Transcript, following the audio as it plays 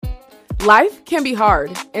Life can be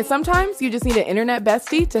hard, and sometimes you just need an internet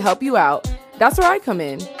bestie to help you out. That's where I come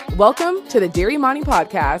in. Welcome to the Dear Imani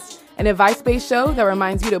Podcast, an advice-based show that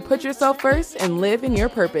reminds you to put yourself first and live in your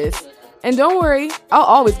purpose. And don't worry, I'll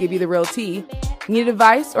always give you the real tea. Need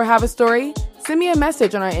advice or have a story? Send me a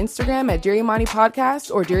message on our Instagram at Dear Imani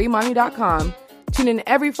Podcast or DearImani.com. Tune in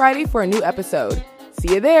every Friday for a new episode.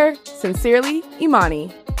 See you there. Sincerely,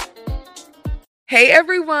 Imani. Hey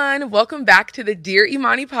everyone, welcome back to the Dear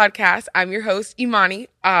Imani Podcast. I'm your host, Imani,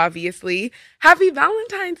 obviously. Happy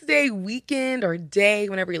Valentine's Day weekend or day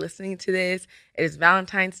whenever you're listening to this. It is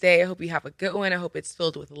Valentine's Day. I hope you have a good one. I hope it's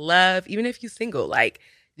filled with love. Even if you're single,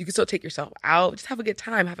 you can still take yourself out. Just have a good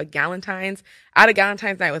time. Have a Galentine's. I had a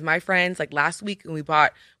Galentine's night with my friends last week, and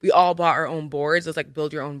we all bought our own boards. It was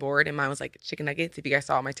build your own board, and mine was chicken nuggets. If you guys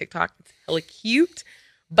saw my TikTok, it's hella cute.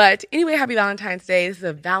 But anyway, happy Valentine's Day. This is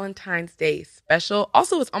a Valentine's Day special.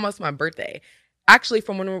 Also, it's almost my birthday. Actually,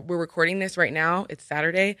 from when we're recording this right now, it's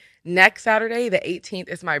Saturday. Next Saturday, the 18th,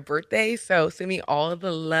 is my birthday. So send me all of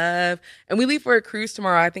the love. And we leave for a cruise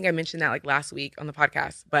tomorrow. I think I mentioned that last week on the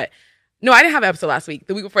podcast. But no, I didn't have an episode last week.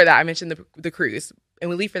 The week before that, I mentioned the cruise. And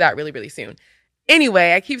we leave for that really, really soon.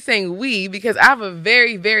 Anyway, I keep saying we because I have a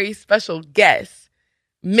very, very special guest,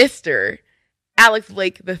 Mr. Alex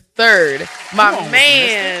Blake III, my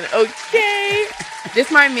man, okay? This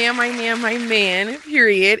my man,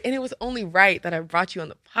 period. And it was only right that I brought you on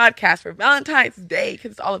the podcast for Valentine's Day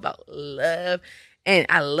because it's all about love. And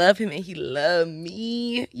I love him and he loved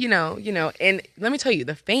me, you know. And let me tell you,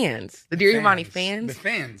 the Dear Imani fans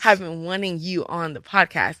have been wanting you on the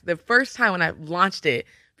podcast. The first time when I launched it,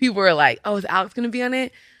 people were like, oh, is Alex going to be on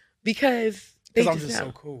it? Because I'm just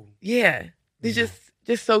so cool. Yeah. They're just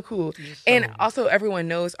so cool. And also everyone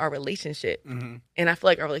knows our relationship. Mm-hmm. And I feel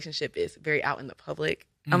like our relationship is very out in the public.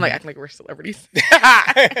 Mm-hmm. I'm acting like we're celebrities.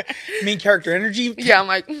 Main character energy. Yeah, I'm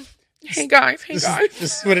like, hey guys. This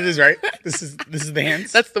is what it is, right? This is the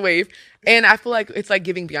hands. That's the wave. And I feel like it's like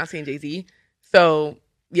giving Beyonce and Jay-Z. So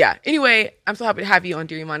yeah. Anyway, I'm so happy to have you on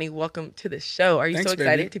Dear Imani. Welcome to the show. Are you so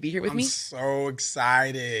excited baby. to be here with me? I'm so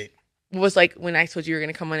excited. What was when I told you were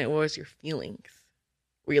going to come on it, what was your feelings?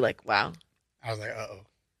 Were you like, wow? I was like, uh-oh.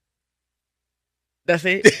 That's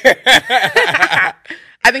it? I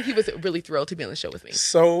think he was really thrilled to be on the show with me.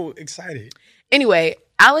 So excited. Anyway,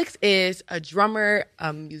 Alex is a drummer,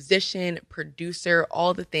 a musician, producer,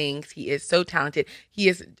 all the things. He is so talented.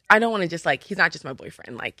 I don't want to he's not just my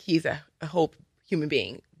boyfriend. He's a whole human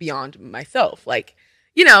being beyond myself. But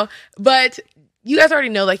you guys already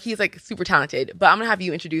know, he's super talented. But I'm going to have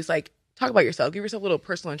you introduce, talk about yourself. Give yourself a little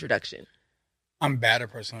personal introduction. I'm bad at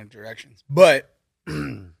personal introductions, but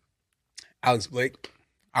Alex Blake,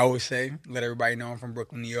 I always say, let everybody know I'm from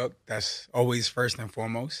Brooklyn, New York. That's always first and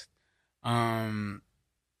foremost. I've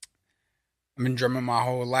been drumming my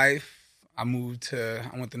whole life. I went to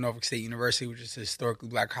Norfolk State University, which is a historically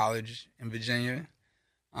black college in Virginia.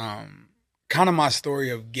 Kind of my story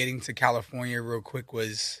of getting to California real quick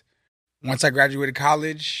was once I graduated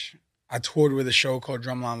college, I toured with a show called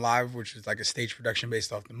Drumline Live, which was a stage production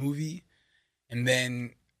based off the movie. And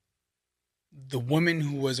then the woman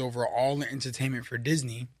who was over all the entertainment for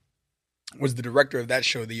Disney was the director of that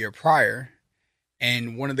show the year prior.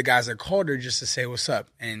 And one of the guys that called her just to say, what's up?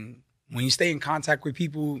 And when you stay in contact with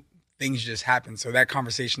people, things just happen. So that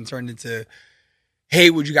conversation turned into, hey,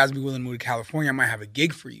 would you guys be willing to move to California? I might have a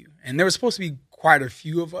gig for you. And there was supposed to be quite a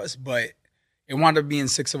few of us, but it wound up being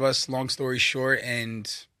 6 of us, long story short. And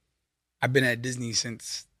I've been at Disney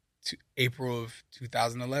since April of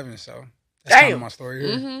 2011, so... That's kind of my story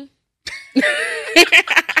here. Mm-hmm.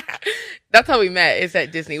 That's how we met, is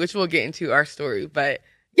at Disney, which we'll get into our story. But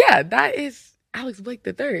yeah, that is Alex Blake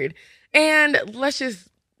III. And let's just,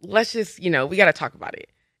 we got to talk about it.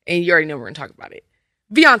 And you already know we're going to talk about it.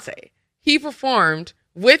 Beyonce. He performed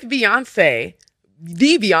with Beyonce,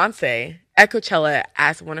 at Coachella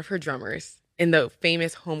as one of her drummers in the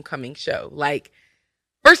famous Homecoming show.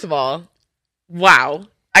 First of all, wow.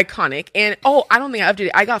 Iconic. And I don't think I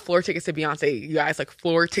updated. I got floor tickets to Beyonce, you guys.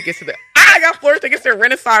 Floor tickets to I got floor tickets to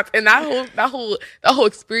Renaissance, and that whole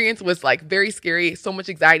experience was very scary, so much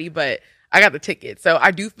anxiety, but I got the ticket. So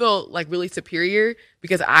I do feel really superior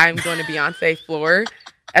because I'm going to Beyonce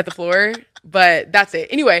at the floor, but that's it.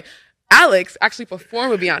 Anyway, Alex actually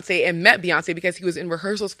performed with Beyonce and met Beyonce because he was in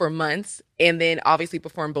rehearsals for months and then obviously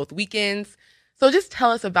performed both weekends. So just tell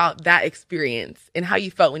us about that experience and how you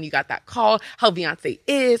felt when you got that call, how Beyonce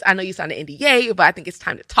is. I know you signed an NDA, but I think it's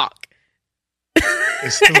time to talk.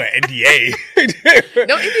 It's still an NDA.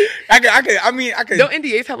 Don't Don't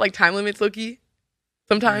NDAs have time limits, Loki?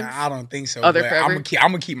 Sometimes? Nah, I don't think so. Oh, they're but forever? I'm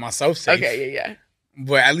gonna keep myself safe. Okay, yeah.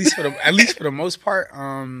 But at least for the most part,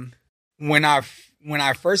 when I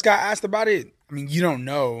first got asked about it, I mean, you don't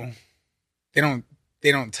know. They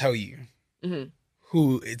don't tell you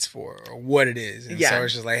who it's for or what it is. And so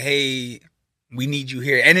it's just like, hey, we need you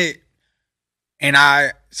here.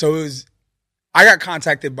 I got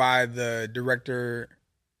contacted by the director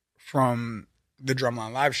from the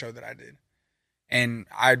Drumline Live show that I did. And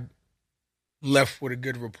I left with a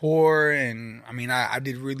good rapport, and I mean, I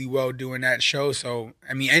did really well doing that show. So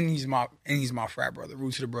I mean, and he's my frat brother,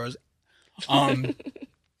 Roots of the Bros.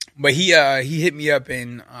 But he hit me up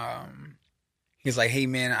and he's like, "Hey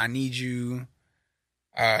man, I need you.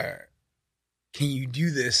 Can you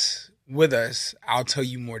do this with us? I'll tell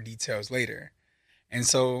you more details later." And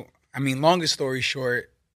so, I mean, longest story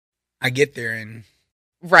short, I get there and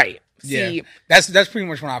right. Yeah, See, that's pretty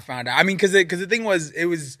much when I found out. I mean, because the thing was,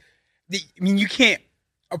 you can't,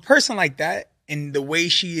 a person like that and the way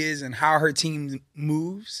she is and how her team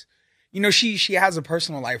moves, you know, she has a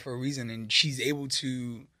personal life for a reason, and she's able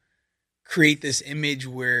to create this image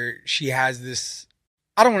where she has this,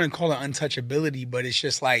 I don't want to call it untouchability, but it's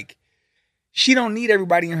just like, she don't need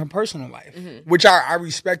everybody in her personal life, which I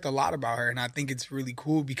respect a lot about her. And I think it's really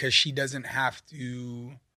cool because she doesn't have to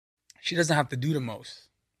do the most.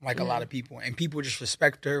 Like a lot of people, and people just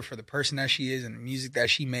respect her for the person that she is and the music that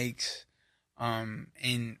she makes. And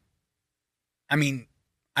I mean,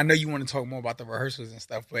 I know you want to talk more about the rehearsals and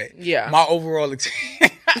stuff, but my overall, like,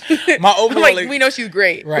 we know she's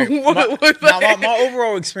great, right? My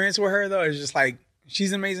overall experience with her though is just like,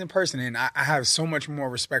 she's an amazing person, and I have so much more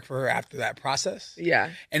respect for her after that process. Yeah,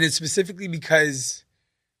 and it's specifically because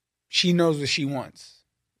she knows what she wants.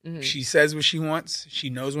 She says what she wants. She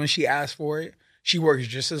knows when she asks for it. She works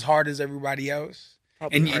just as hard as everybody else,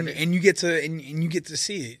 and you get to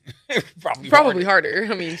see it. Probably harder.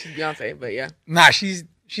 I mean, she's Beyonce, but yeah. Nah, she's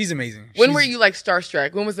amazing. When were you like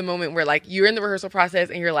starstruck? When was the moment where like you're in the rehearsal process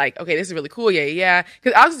and you're like, okay, this is really cool, yeah?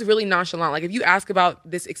 Because Alex is really nonchalant. Like if you ask about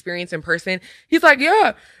this experience in person, he's like,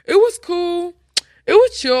 yeah, it was cool, it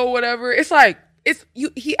was chill, whatever. It's like.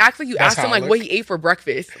 He acts like you asked him like what he ate for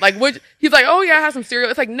breakfast. Like what he's like, oh yeah, I had some cereal.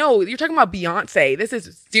 It's like, no, you're talking about Beyonce. This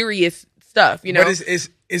is serious stuff, you know. But it's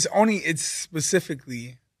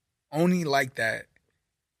specifically only like that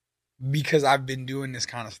because I've been doing this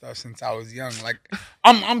kind of stuff since I was young. Like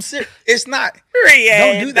I'm serious. It's not.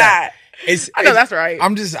 Don't do that. I know that's right.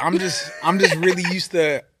 I'm just really used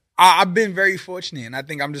to. I've been very fortunate, and I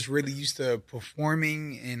think I'm just really used to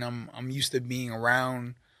performing, and I'm used to being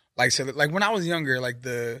around. Like so, like when I was younger, like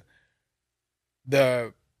the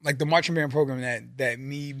marching band program that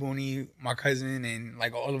me, Booney, my cousin, and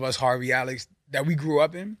like all of us, Harvey, Alex, that we grew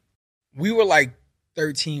up in, we were like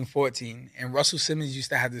 13, 14, and Russell Simmons used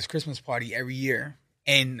to have this Christmas party every year.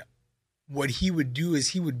 And what he would do is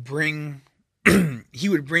he would bring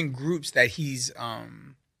groups that he's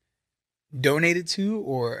donated to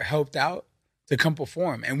or helped out to come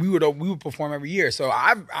perform, and we would perform every year. So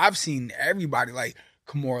I've seen everybody like.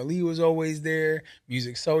 Kamora Lee was always there.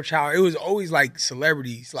 Music Soul Child. It was always like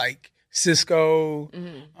celebrities like Cisco,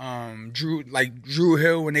 Drew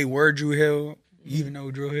Hill when they were Drew Hill. You even know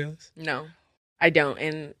who Drew Hill is? No, I don't.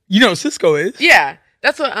 And you know who Cisco is? Yeah,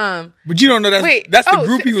 that's what. But you don't know that. That's the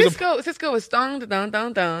group he was. Cisco is dun dun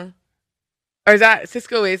dun dun. Or is that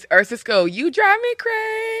Cisco? Cisco? You drive me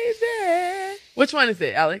crazy. Which one is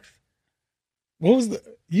it, Alex? What was the?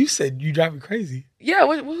 You said you drive me crazy. Yeah.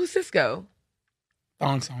 Who's Cisco?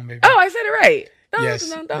 Thong song, baby. Oh, I said it right.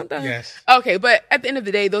 Yes. Yes. Okay, but at the end of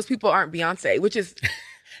the day, those people aren't Beyonce, which is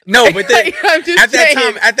no. But at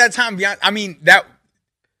that time, Beyonce. I mean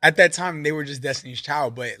at that time they were just Destiny's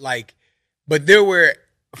Child, but there were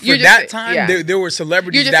there were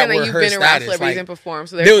celebrities that were her status. Celebrities and performed.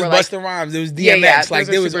 So there was Busta Rhymes, there was DMX, like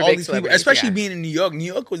there was all these people. Especially being in New York.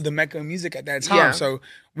 New York was the mecca of music at that time, so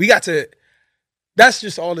we got to. That's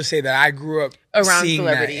just all to say that I grew up around seeing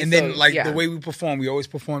celebrities, that. And then the way we performed, we always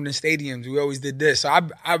performed in stadiums. We always did this. So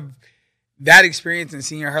I've that experience and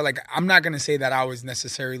seeing her, like, I'm not going to say that I was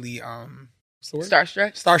necessarily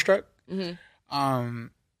starstruck. Mm-hmm.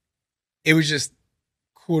 It was just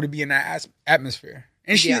cool to be in that atmosphere.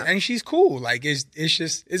 And she's cool. Like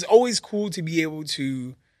it's always cool to be able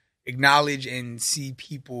to acknowledge and see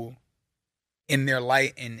people in their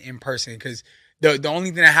light and in person. Because the only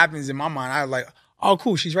thing that happens in my mind, I was like, oh,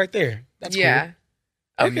 cool, she's right there. That's cool. And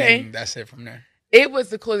okay. That's it from there. It was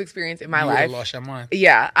the coolest experience in my life. You lost your mind.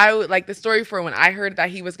 Yeah. I would like the story for when I heard that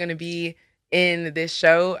he was going to be in this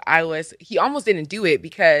show. He almost didn't do it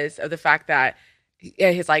because of the fact that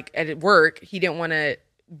at work, he didn't want to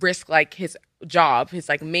risk like his job, his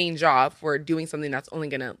like main job for doing something that's only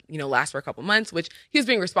going to, last for a couple months, which he was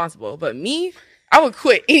being responsible. But me, I would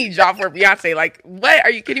quit any job for Beyonce. Like, what?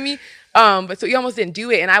 Are you kidding me? But so he almost didn't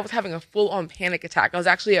do it, and I was having a full-on panic attack. I was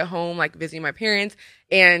actually at home, like visiting my parents,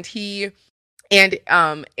 and he said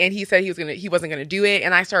he wasn't gonna do it,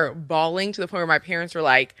 and I started bawling to the point where my parents were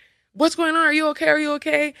like, "What's going on? Are you okay? Are you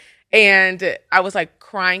okay?" And I was like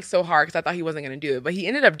crying so hard because I thought he wasn't going to do it. But he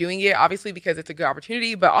ended up doing it, obviously, because it's a good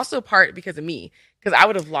opportunity, but also part because of me, because I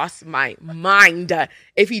would have lost my mind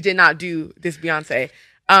if he did not do this Beyonce.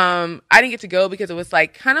 I didn't get to go because it was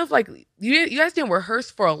like kind of like you guys didn't rehearse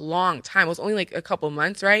for a long time. It was only like a couple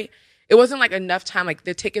months, right? It wasn't like enough time. Like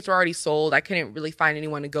the tickets were already sold. I couldn't really find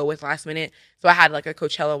anyone to go with last minute. So I had like a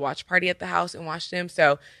Coachella watch party at the house and watched him.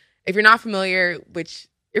 So if you're not familiar, which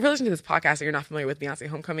if you're listening to this podcast and you're not familiar with Beyonce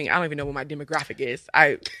Homecoming, I don't even know what my demographic is.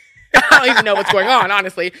 I don't even know what's going on,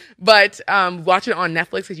 honestly. But watch it on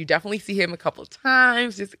Netflix because you definitely see him a couple of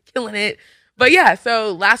times, just killing it. But yeah,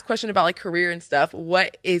 so last question about like career and stuff.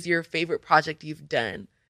 What is your favorite project you've done?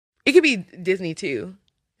 It could be Disney too,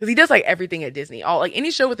 because he does like everything at Disney. All like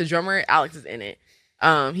any show with a drummer, Alex is in it.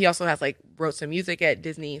 He also has like wrote some music at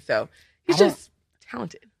Disney, so he's just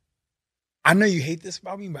talented. I know you hate this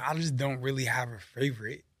about me, but I just don't really have a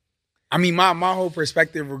favorite. I mean, my whole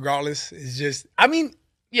perspective, regardless, is just. I mean,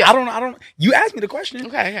 yeah. I don't. You asked me the question.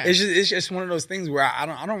 Okay. It's just one of those things where I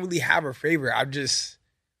don't really have a favorite. I'm just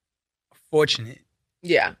fortunate.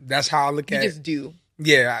 Yeah. That's how I look at it. You just do.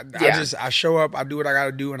 Yeah. I show up. I do what I got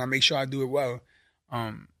to do, and I make sure I do it well.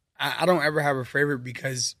 I don't ever have a favorite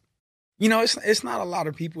because, it's not a lot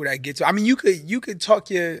of people that get to. I mean, you could talk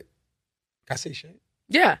your. Can I say shit?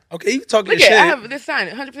 Yeah. Okay, you can talk your shit. Look, I have this sign,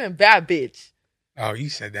 100% bad bitch. Oh, you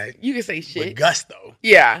said that. You can say shit. With gusto.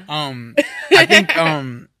 Yeah. I think,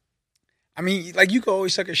 I mean, like, you can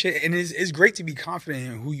always suck a shit, and it's great to be confident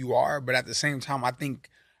in who you are, but at the same time, I think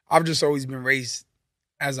I've just always been raised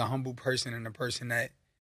as a humble person and a person that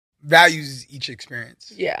values each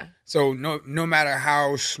experience. Yeah. So no matter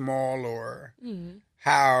how small or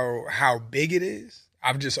how big it is,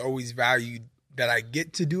 I've just always valued that I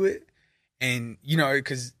get to do it. And,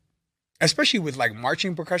 because especially with like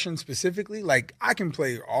marching percussion specifically, like I can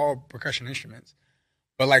play all percussion instruments.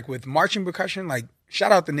 But like with marching percussion, like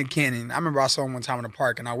shout out to Nick Cannon. I remember I saw him one time in the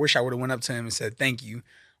park and I wish I would have went up to him and said thank you.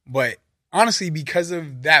 But honestly, because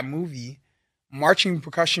of that movie, marching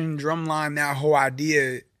percussion, drumline, that whole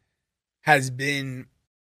idea has gotten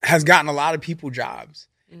a lot of people jobs.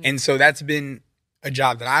 Mm-hmm. And so that's been a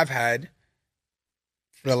job that I've had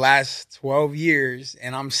for the last 12 years.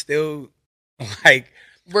 And I'm still like,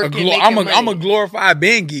 I'm a glorified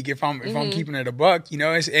band geek if I'm keeping it a buck,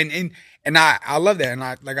 and I love that. And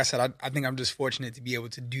like I said, I think I'm just fortunate to be able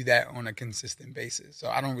to do that on a consistent basis. So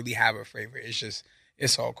I don't really have a favorite.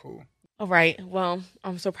 It's all cool. All right. Well,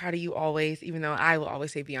 I'm so proud of you always, even though I will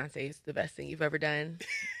always say Beyonce is the best thing you've ever done.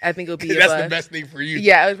 I think it'll be that's the best thing for you.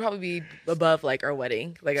 Yeah, it would probably be above like our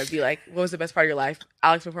wedding. Like I'd be like, what was the best part of your life?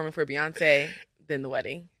 Alex performing for Beyonce, then the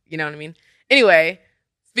wedding. You know what I mean? Anyway,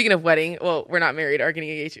 speaking of wedding, well, we're not married or getting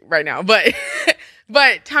engaged right now, but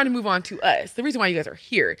time to move on to us. The reason why you guys are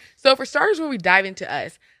here. So for starters, when we dive into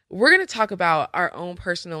us, we're going to talk about our own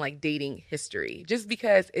personal like dating history, just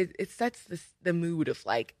because it sets the mood of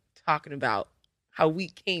like talking about how we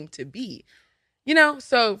came to be,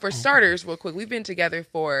 So for starters, real quick, we've been together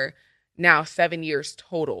for now 7 years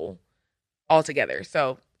total altogether.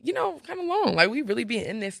 So, kind of long, like we really been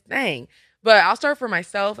in this thing. But I'll start for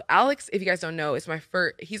myself. Alex, if you guys don't know, he's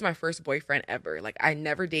my first boyfriend ever. Like I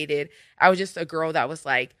never dated. I was just a girl that was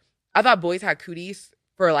like, I thought boys had cooties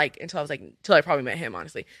for like until I probably met him,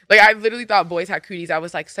 honestly. Like I literally thought boys had cooties. I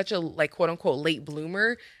was like such a like quote unquote late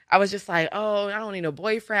bloomer. I was just like, oh, I don't need no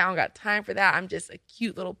boyfriend. I don't got time for that. I'm just a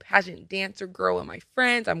cute little pageant dancer girl with my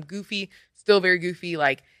friends. I'm goofy, still very goofy.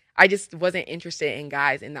 Like I just wasn't interested in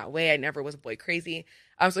guys in that way. I never was boy crazy.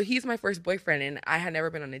 So he's my first boyfriend, and I had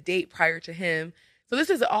never been on a date prior to him. So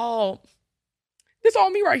this is all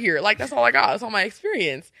me right here. Like that's all I got. That's all my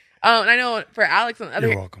experience. And I know for Alex on the other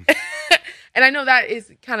You're welcome. And I know that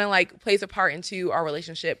is kind of like plays a part into our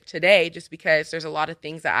relationship today, just because there's a lot of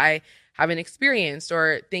things that I haven't experienced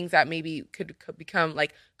or things that maybe could become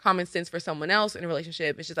like common sense for someone else in a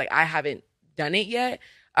relationship. It's just like I haven't done it yet.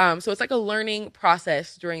 So it's like a learning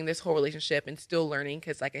process during this whole relationship and still learning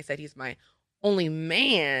because, like I said, he's my only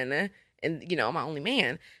man and, my only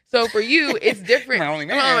man. So for you, it's different. My only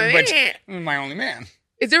man.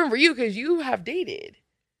 It's different for you because you have dated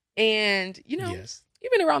and, yes.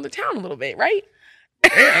 You've been around the town a little bit, right?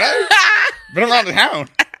 Yeah, been around the town.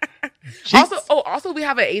 Also, we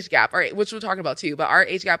have an age gap, all right, which we're talking about too. But our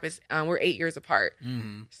age gap is we're 8 years apart.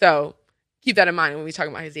 Mm-hmm. So keep that in mind when we talk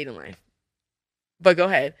about his dating life. But go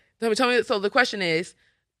ahead, tell me. So the question is,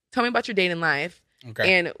 tell me about your dating life.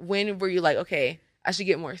 Okay. And when were you like, okay, I should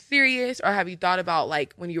get more serious? Or have you thought about,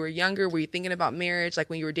 like, when you were younger, were you thinking about marriage? Like,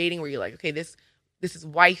 when you were dating, were you like, okay, this is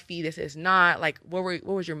wifey, this is not? Like, what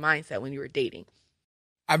was your mindset when you were dating?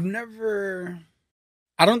 I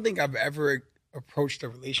don't think I've ever approached a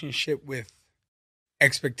relationship with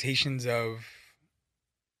expectations of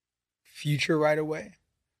future right away.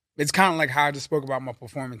 It's kind of like how I just spoke about my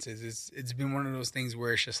performances. It's been one of those things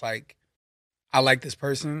where it's just like, I like this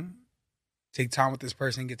person, take time with this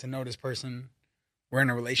person, get to know this person. We're in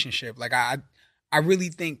a relationship. Like I really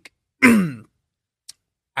think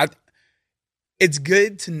it's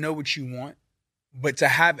good to know what you want, but to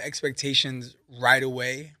have expectations right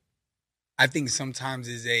away, I think sometimes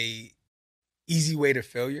is a easy way to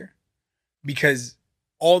failure. Because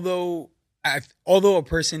although a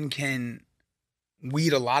person can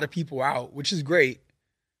weed a lot of people out, which is great,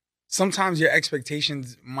 sometimes your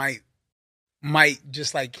expectations might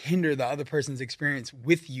just like hinder the other person's experience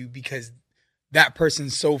with you, because that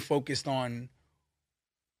person's so focused on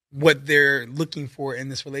what they're looking for in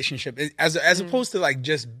this relationship, as opposed to like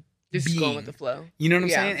just being, going with the flow. You know what I'm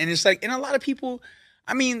saying? And it's like, and a lot of people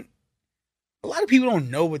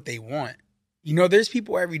don't know what they want. You know, there's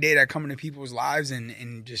people every day that come into people's lives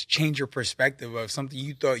and just change your perspective of something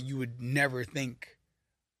you thought you would never think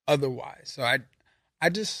otherwise. So I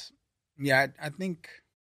think.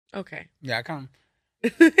 Okay. Yeah, I kind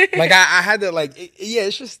of like I had to like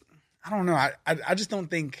it's just, I don't know. I just don't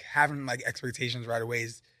think having like expectations right away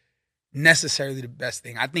is necessarily the best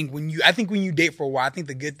thing. I think when you date for a while, I think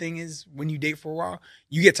the good thing is when you date for a while,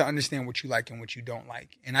 you get to understand what you like and what you don't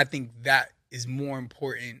like. And I think that is more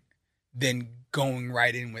important than going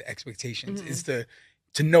right in with expectations. Is to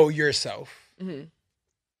know yourself. Mm-hmm.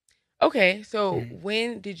 Okay, so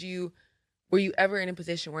when were you ever in a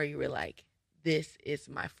position where you were like, this is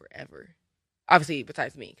my forever? Obviously,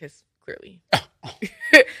 besides me, because clearly,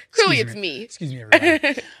 it's me. Excuse me,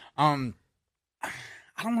 everybody. I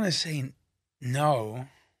don't want to say no.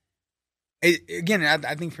 Again,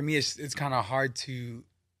 I think for me, it's kind of hard to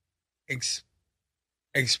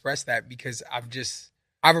express that, because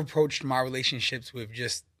I've approached my relationships with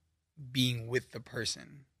just being with the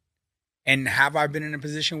person. And have I been in a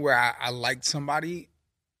position where I liked somebody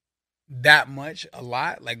that much, a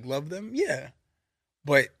lot, like love them? Yeah.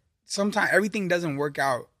 But sometimes everything doesn't work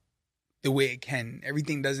out the way it can.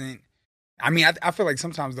 Everything doesn't. I mean, I feel like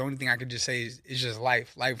sometimes the only thing I could just say is just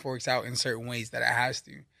life. Life works out in certain ways that it has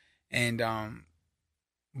to. And,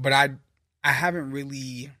 but I haven't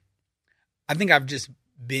really, I think I've just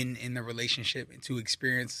been in the relationship to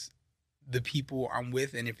experience the people I'm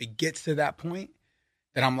with. And if it gets to that point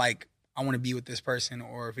that I'm like, I want to be with this person,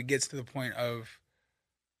 or if it gets to the point of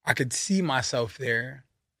I could see myself there,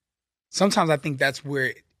 sometimes I think that's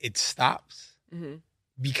where it stops. Mm-hmm.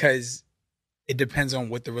 Because it depends on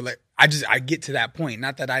what I get to that point.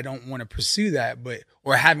 Not that I don't want to pursue that,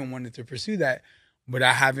 or haven't wanted to pursue that, but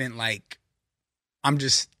I haven't, like, I'm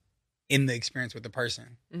just in the experience with the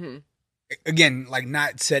person. Mm-hmm. Again, like,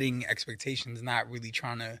 not setting expectations, not really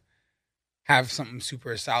trying to have something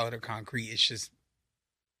super solid or concrete. It's just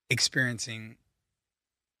experiencing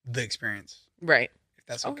the experience. Right. If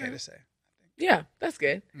that's okay to say. Yeah, that's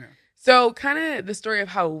good. Yeah. So kind of the story of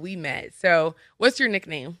how we met. So what's your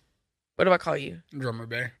nickname? What do I call you? Drummer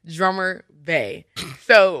Bay. Drummer Bay.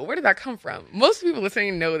 So where did that come from? Most people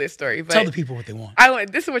listening know this story, but tell the people what they want.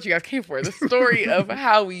 This is what you guys came for. The story of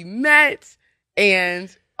how we met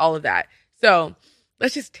and all of that. So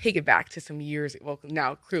let's just take it back to some years. Well,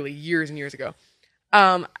 now clearly years and years ago.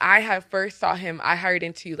 I first saw him. I hired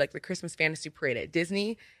into like the Christmas Fantasy Parade at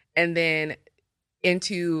Disney, and then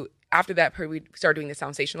after that parade, we started doing the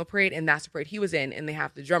Soundsational Parade, and that's the parade he was in, and they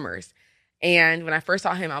have the drummers. And when I first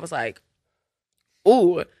saw him, I was like,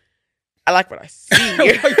 ooh, I like what I see.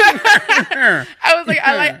 I was like,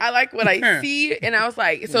 I like what I see. And I was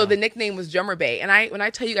like, so the nickname was Drummer Bay. And when I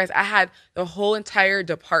tell you guys, I had the whole entire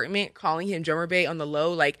department calling him Drummer Bay on the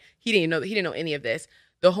low. Like, he didn't know any of this.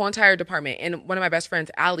 The whole entire department. And one of my best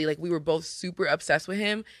friends, Allie, like, we were both super obsessed with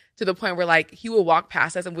him, to the point where, like, he would walk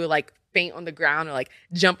past us and we would, like, faint on the ground or, like,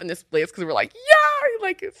 jump in this place because we're like, yeah,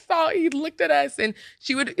 like, he looked at us. And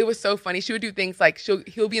it was so funny. She would do things like,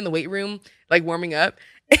 he'll be in the weight room, like, warming up.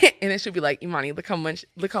 And then she'll be like, Imani, look how much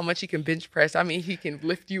he can bench press. I mean, he can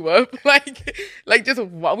lift you up. like just,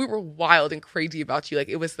 we were wild and crazy about you. Like,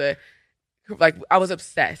 it was I was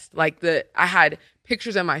obsessed. Like, I had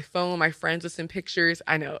pictures on my phone. My friends would send pictures.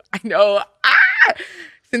 I know.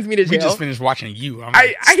 Sends me to jail. We just finished watching you.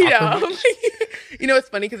 I know. You know, it's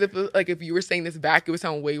funny because if you were saying this back, it would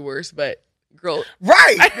sound way worse. But girl,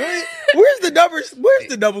 right? Where's the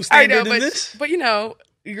double standard in this? But you know,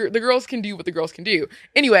 the girls can do what the girls can do.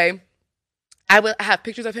 Anyway, I would have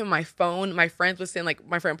pictures of him on my phone. My friends would send, like,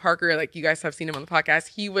 my friend Parker, like, you guys have seen him on the podcast.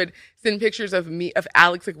 He would send pictures of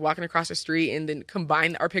Alex, like, walking across the street and then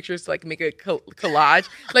combine our pictures to, like, make a collage.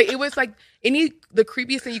 Like, it was, like, the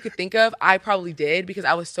creepiest thing you could think of, I probably did, because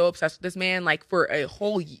I was so obsessed with this man, like, for a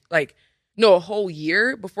whole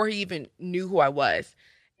year before he even knew who I was.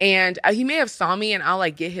 And he may have saw me, and I'll,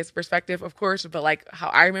 like, get his perspective, of course, but, like, how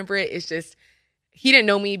I remember it is just, he didn't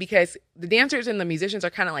know me because the dancers and the musicians are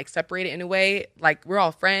kind of, like, separated in a way. Like, we're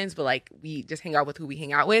all friends, but, like, we just hang out with who we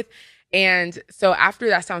hang out with. And so after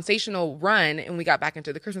that Soundsational run, and we got back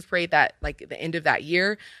into the Christmas parade that, like, at the end of that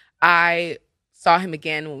year, I saw him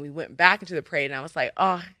again when we went back into the parade, and I was like,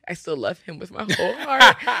 oh, I still love him with my whole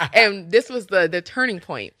heart. And this was the turning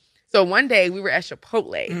point. So one day we were at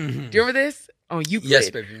Chipotle. Mm-hmm. Do you remember this? Oh, Euclid. Yes,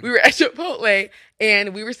 baby. We were at Chipotle,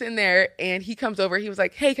 and we were sitting there, and he comes over. He was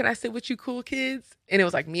like, hey, can I sit with you cool kids? And it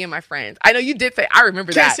was like me and my friends. I know you did say, I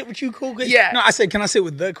remember that. Can I sit with you cool kids? Yeah. No, I said, can I sit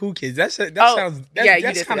with the cool kids? That's kind of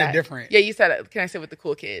different. Yeah, you said, can I sit with the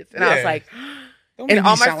cool kids? And I was like, don't and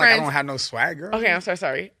all my friends, like I don't have no swag, girl. Okay, I'm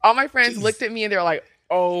sorry. All my friends looked at me, and they were like,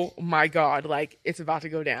 oh my God, like, it's about to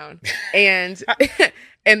go down. And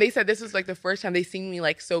and they said this was, like, the first time they seen me,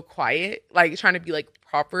 like, so quiet, like, trying to be, like,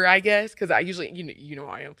 proper, I guess, because I usually, you know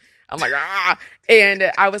how I am. I'm like, ah.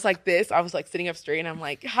 And I was like this. I was, like, sitting up straight, and I'm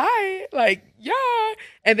like, hi. Like, yeah.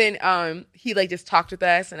 And then he, like, just talked with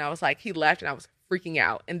us, and I was like, he left, and I was freaking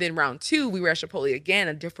out. And then round 2, we were at Chipotle again,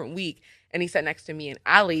 a different week, and he sat next to me and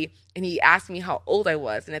Ali, and he asked me how old I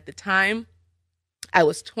was. And at the time, I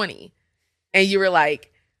was 20. And you were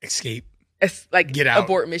like, escape. Like, get out.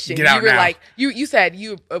 Abort mission. Get out you were now. like, you said,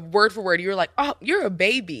 word for word, you were like, oh, you're a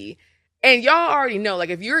baby. And y'all already know, like,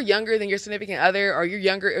 if you're younger than your significant other, or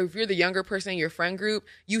if you're the younger person in your friend group,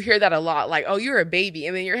 you hear that a lot. Like, oh, you're a baby.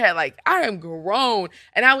 And then your head, like, I am grown.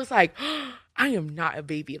 And I was like, oh, I am not a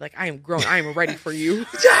baby. Like, I am grown. I am ready for you.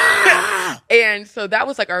 And so that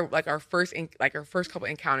was our first couple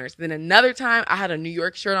encounters. Then another time I had a New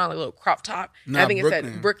York shirt on, like a little crop top. And I think it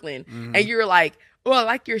said Brooklyn. Mm-hmm. And you were like, oh, I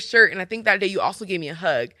like your shirt. And I think that day you also gave me a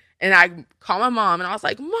hug. And I called my mom, and I was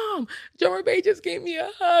like, Mom, Drummer Bae just gave me a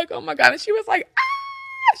hug. Oh my God. And she was like,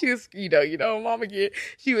 ah! She was, mom again.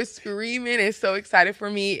 She was screaming and so excited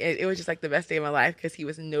for me. And it was just, like, the best day of my life because he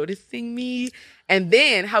was noticing me. And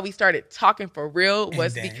then how we started talking for real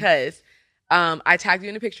was because I tagged you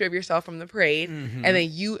in a picture of yourself from the parade. Mm-hmm. And then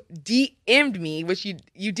you DM'd me, which you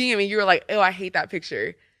DM'd me. You were like, oh, I hate that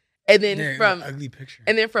picture. And then an ugly picture.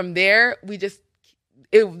 And then from there,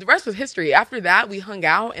 the rest was history. After that, we hung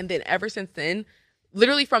out. And then ever since then,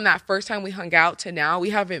 literally from that first time we hung out to now, we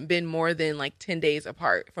haven't been more than, like, 10 days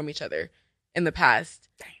apart from each other in the past.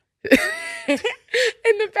 In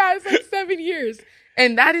the past, like, 7 years.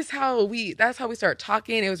 And that's how we started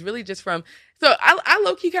talking. It was really just so I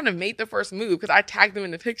low-key kind of made the first move because I tagged them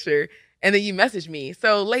in the picture, and then you messaged me.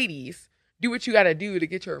 So ladies, do what you got to do to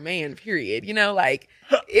get your man, period. Like,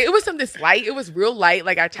 it was something light. It was real light.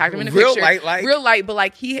 Like, I tagged him in the picture. Real light. But,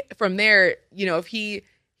 like, from there, if he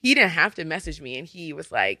didn't have to message me, and he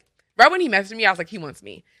was like, right when he messaged me, I was like, he wants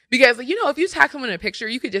me. Because, like, if you tag someone in a picture,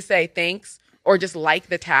 you could just say thanks or just like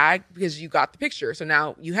the tag because you got the picture. So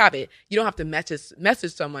now you have it. You don't have to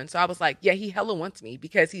message someone. So I was like, yeah, he hella wants me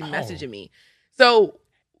because he's messaging me. So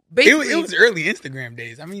basically, it was early Instagram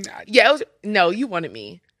days. I mean, you wanted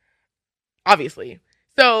me. Obviously.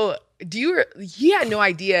 So he had no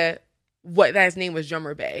idea that his name was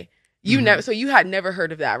Drummer Bae. So you had never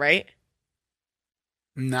heard of that, right?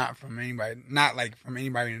 Not from anybody. Not, like, from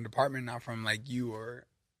anybody in the department. Not from, like, you or,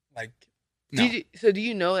 like, no. So do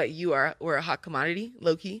you know that you were a hot commodity,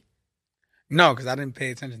 low key? No, because I didn't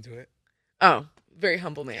pay attention to it. Oh, very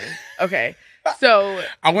humble man. Okay. So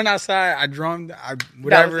I went outside, I drummed,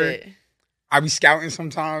 whatever. That was it. I be scouting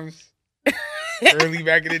sometimes. Early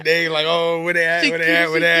back in the day, like, oh, where they at?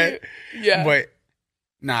 Yeah. But,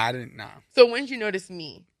 I didn't, So when did you notice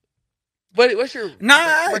me? What's your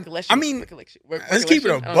recollection? I mean, let's keep it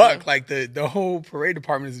a buck. Like, the whole parade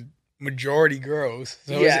department is majority girls.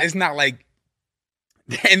 So it's not like,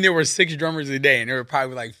 and there were 6 drummers a day, and there were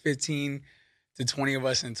probably like 15 to 20 of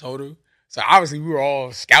us in total. So obviously we were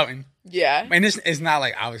all scouting. Yeah. And it's not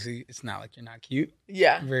like, obviously, it's not like you're not cute.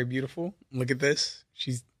 Yeah. You're very beautiful. Look at this.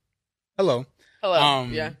 Hello.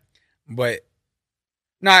 Yeah. But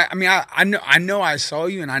no, I mean, I know I saw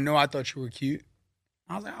you, and I know I thought you were cute.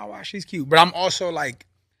 I was like, oh wow, she's cute. But I'm also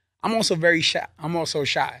very shy. I'm also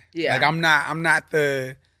shy. Yeah. Like, I'm not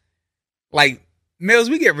the, like, males,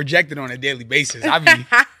 we get rejected on a daily basis. I mean,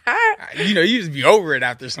 you just be over it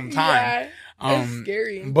after some time. Yeah. It's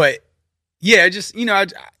scary. But yeah, just,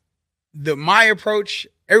 my approach,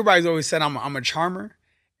 everybody's always said I'm a charmer,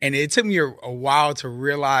 and it took me a while to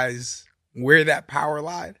realize where that power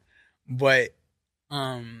lied. But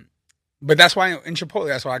that's why in Chipotle,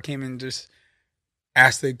 that's why I came and just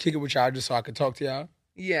asked to kick it with y'all just so I could talk to y'all.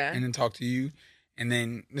 Yeah. And then talk to you. And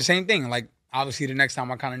then the same thing, like obviously the next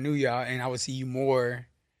time I kind of knew y'all and I would see you more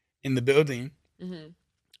in the building. Mm-hmm.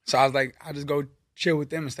 So I was like, I'll just go chill with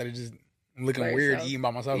them instead of just looking weird eating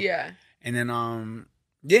by myself. Yeah. And then and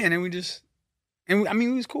then we just, and I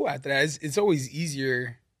mean, it was cool after that. It's always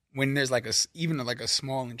easier when there's like even a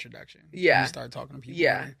small introduction. Yeah. You start talking to people.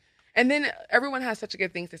 Yeah. And then everyone has such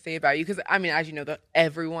good things to say about you. Because, I mean, as you know,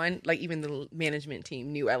 everyone, like even the management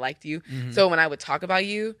team knew I liked you. Mm-hmm. So when I would talk about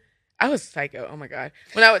you, I was psycho. Oh, my God.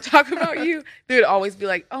 When I would talk about you, they would always be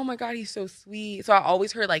like, oh, my God, he's so sweet. So I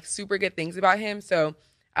always heard, like, super good things about him. So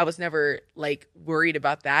I was never, like, worried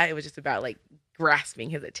about that. It was just about, like, grasping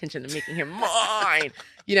his attention and making him mine.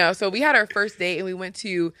 You know, so we had our first date and we went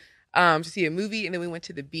to see a movie, and then we went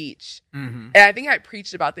to the beach. Mm-hmm. And I think I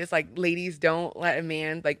preached about this, like, ladies, don't let a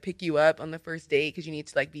man, like, pick you up on the first date because you need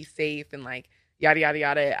to, like, be safe and, like, yada, yada,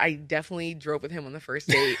 yada. I definitely drove with him on the first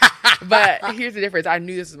date. But here's the difference. I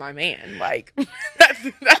knew this was my man. Like,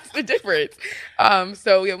 that's the difference.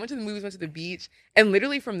 So, yeah, went to the movies, went to the beach. And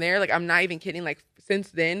literally from there, like, I'm not even kidding, like,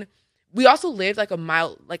 since then, we also lived like a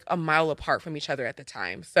mile apart from each other at the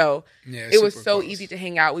time. So it was so easy to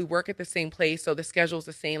hang out. We work at the same place. So the schedule's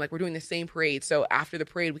the same. Like we're doing the same parade. So after the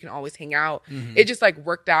parade, we can always hang out. Mm-hmm. It just like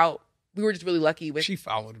worked out. We were just really lucky with. She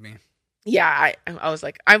followed me. Yeah. I was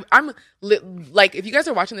like, like, if you guys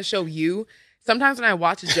are watching the show, sometimes when I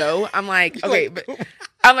watch Joe, I'm like, okay, but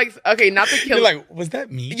I'm like, okay, not the killing. You're like, was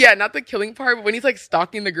that me? Yeah. Not the killing part. But when he's like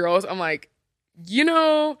stalking the girls, I'm like,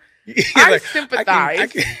 I like,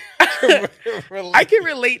 sympathize. I can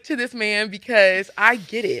relate to this man because I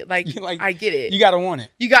get it. Like I get it. You gotta want it.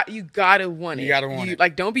 You gotta want it. You gotta want it.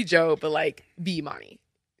 Like, don't be Joe, but like be Imani.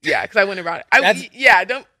 Yeah, because I went around it.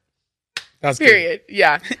 Don't. That's period. Good.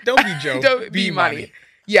 Yeah. Don't be Joe. Don't be Imani.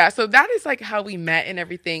 Yeah. So that is like how we met and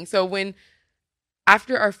everything. So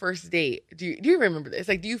after our first date, do you remember this?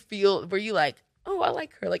 Like, were you like, oh, I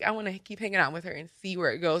like her. Like, I want to keep hanging out with her and see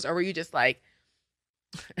where it goes, or were you just like,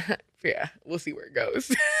 yeah, we'll see where it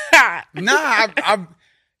goes. Nah,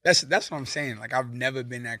 that's what I'm saying. Like I've never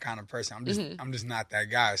been that kind of person. I'm just not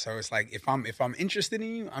that guy. So it's like if I'm interested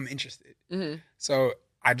in you, I'm interested. Mm-hmm. So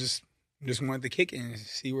I just wanted to kick it and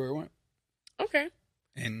see where it went. Okay.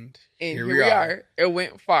 And here we are. It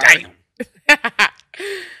went far. Damn.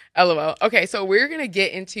 LOL. Okay, so we're gonna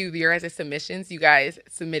get into your guys' submissions. You guys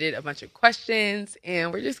submitted a bunch of questions,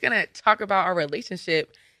 and we're just gonna talk about our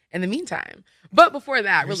relationship in the meantime. But before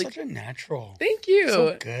that, You're such a natural. Thank you.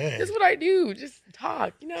 So good. That's what I do. Just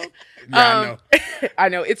talk, Yeah, I know. I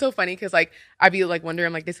know. It's so funny because like I'd be like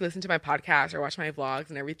wondering, like, does he listen to my podcast or watch my vlogs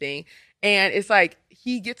and everything? And it's like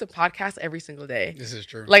he gets a podcast every single day. This is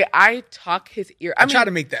true. Like I talk his ear. I try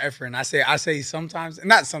to make the effort, and I say sometimes, and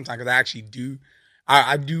not sometimes, because I actually do.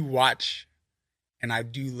 I do watch, and I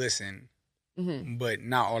do listen. Mm-hmm. But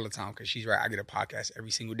not all the time, because she's right. I get a podcast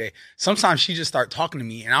every single day. Sometimes she just start talking to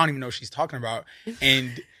me, and I don't even know what she's talking about.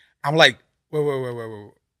 And I'm like, wait.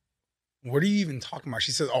 What are you even talking about?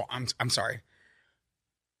 She says, oh, I'm sorry.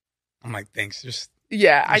 I'm like, thanks.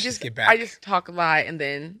 I just talk a lot, and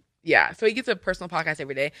then so he gets a personal podcast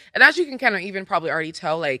every day. And as you can kind of even probably already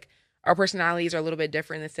tell, like our personalities are a little bit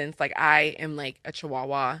different in the sense, like I am like a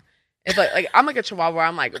Chihuahua. It's like I'm like a Chihuahua.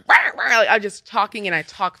 I'm like, like I'm just talking and I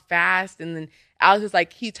talk fast. And then Alex is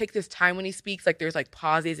like, he takes his time when he speaks. Like there's like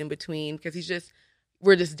pauses in between because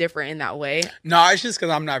we're just different in that way. No, it's just because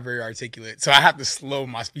I'm not very articulate. So I have to slow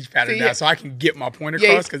my speech pattern down so I can get my point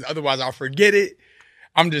across because otherwise I'll forget it.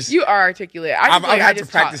 You are articulate. I've had to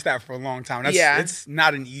practice that for a long time. It's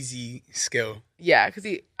not an easy skill. Yeah, because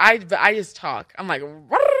I just talk. I'm like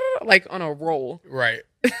on a roll. Right.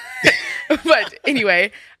 But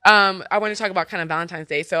anyway, I want to talk about kind of Valentine's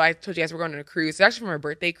Day. So I told you guys we're going on a cruise. It's actually from our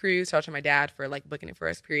birthday cruise. So I'll tell my dad for like booking it for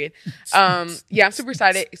us, period. I'm super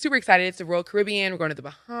excited. It's the Royal Caribbean. We're going to the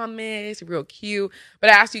Bahamas. It's real cute. But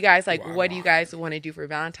I asked you guys, like, what do you guys want to do for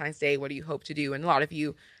Valentine's Day? What do you hope to do? And a lot of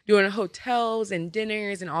you doing hotels and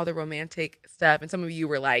dinners and all the romantic stuff. And some of you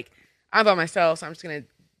were like, I'm by myself, so I'm just going to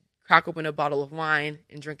crack open a bottle of wine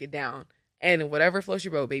and drink it down. And whatever floats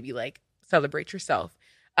your boat, baby, like celebrate yourself.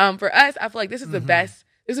 For us, I feel like this is the best.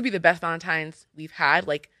 This will be the best Valentine's we've had,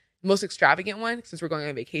 like most extravagant one, since we're going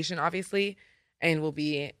on vacation, obviously, and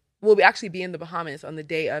we'll actually be in the Bahamas on the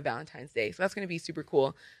day of Valentine's Day, so that's going to be super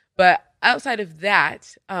cool. But outside of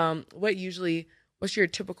that, what's your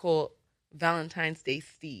typical Valentine's Day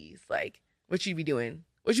steez? Like, what you be doing?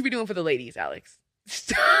 What you be doing for the ladies, Alex?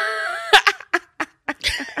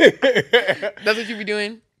 That's what you be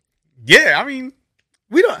doing? Yeah, I mean,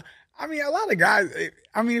 we don't. I mean, a lot of guys.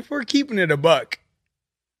 I mean, if we're keeping it a buck,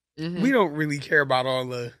 we don't really care about all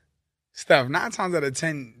the stuff. 9 times out of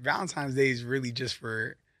 10, Valentine's Day is really just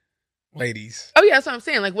for ladies. Oh yeah, that's what I'm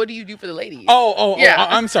saying. Like, what do you do for the ladies? Yeah.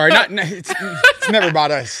 I'm sorry. It's never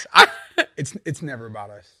about us. It's never about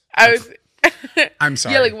us. I'm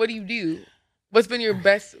sorry. Yeah, like, what do you do? What's been your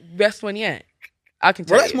best one yet? I can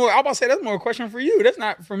tell you. That's more. I'm about to say that's more a question for you. That's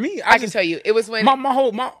not for me. I can tell you. It was when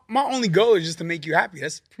my only goal is just to make you happy.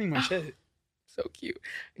 That's pretty much it. So cute.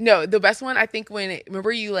 No, the best one I think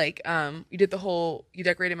remember you like you did you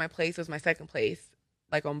decorated my place. It was my second place,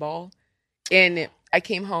 like on Ball, and I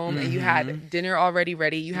came home and you had dinner already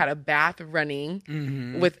ready. You had a bath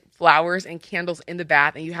running with flowers and candles in the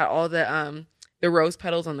bath, and you had all the rose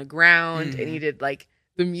petals on the ground, and you did like.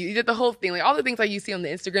 You did the whole thing, like all the things like you see on the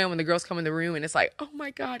Instagram when the girls come in the room and it's like, oh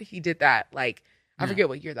my God, he did that. Like, I forget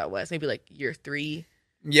what year that was. Maybe like year 3.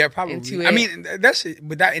 Yeah, probably. I mean, that's it.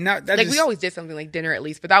 But that like just, we always did something like dinner at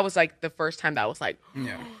least, but that was like the first time that I was like, dang,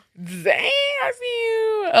 I see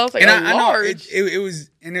you. I was like, and I know it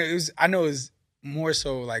was. I know it was more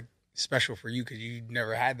so like special for you because you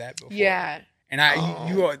never had that before. Yeah.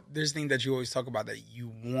 And you there's things that you always talk about that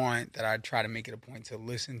you want that I try to make it a point to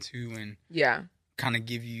listen to and kind of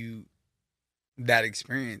give you that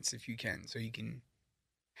experience if you can, so you can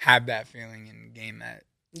have that feeling and gain that.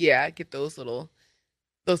 Yeah, get those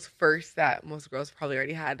firsts that most girls probably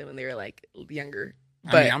already had when they were like younger.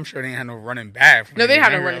 But I mean, I'm sure they had no running bath. No, they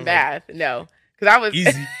had no running bath. No, because I was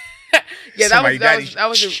easy. Yeah, that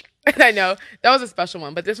was. I know that was a special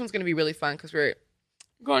one, but this one's gonna be really fun because we're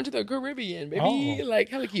going to the Caribbean, baby. Like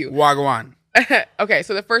hella cute. Wagwan. Okay,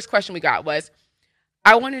 so the first question we got was,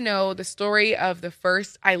 I want to know the story of the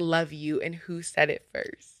first I love you and who said it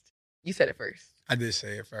first. You said it first. I did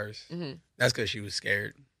say it first. That's because she was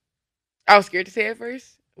scared. I was scared to say it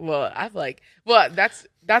first? Well, I feel like,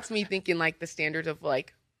 that's me thinking like the standards of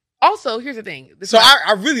like, also, here's the thing.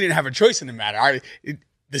 I really didn't have a choice in the matter.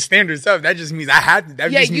 The standards of that just means I had to. That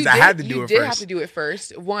just means I had to do it first. You did have to do it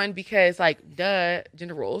first. One, because like, duh,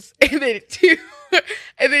 gender roles. And then two,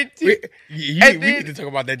 we need to talk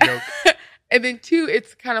about that joke. And then 2,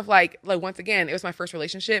 it's kind of like once again, it was my first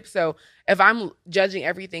relationship. So if I'm judging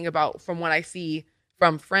everything from what I see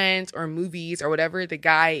from friends or movies or whatever, the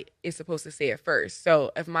guy is supposed to say it first.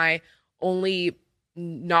 So if my only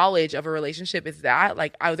knowledge of a relationship is that,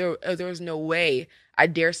 like, there was no way I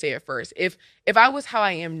dare say it first. If I was how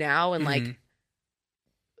I am now and like,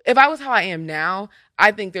 if I was how I am now,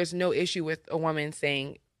 I think there's no issue with a woman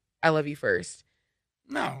saying, I love you first.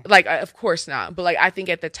 No. Like, of course not. But, like, I think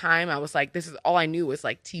at the time, I was like, this is all I knew was,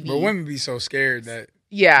 like, TV. But women be so scared that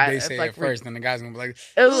they say like, it first, and the guy's going to be like,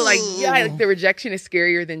 like, the rejection is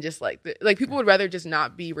scarier than just, like, people would rather just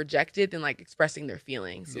not be rejected than, like, expressing their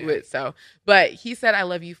feelings. Yeah. But he said, I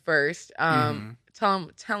love you first. Tell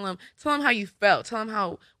him how you felt. Tell him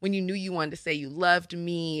how, when you knew you wanted to say you loved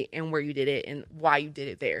me and where you did it and why you did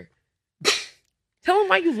it there. Tell him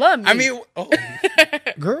why you love me. I mean,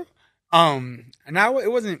 girl. Now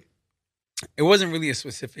it wasn't really a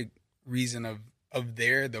specific reason of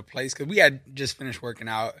the place, because we had just finished working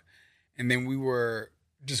out and then we were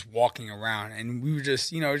just walking around and we were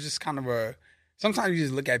just, just kind of sometimes you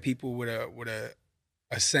just look at people with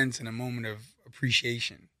a sense and a moment of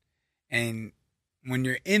appreciation. And when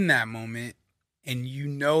you're in that moment and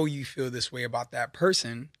you feel this way about that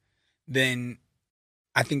person, then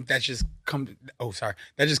I think that just comes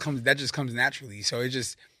naturally. So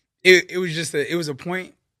it was a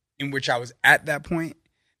point in which I was at that point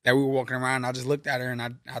that we were walking around. And I just looked at her and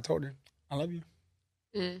I told her, I love you.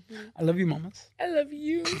 I love you, mamas. I love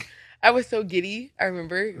you. I was so giddy. I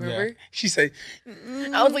remember. Yeah. She said,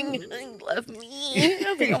 I was like, I love me.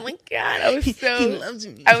 I was like, oh my God. He loves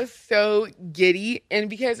me. I was so giddy. And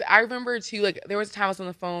because I remember too, like, there was a time I was on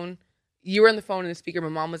the phone. You were on the phone in the speaker. My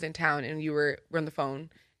mom was in town and you were on the phone.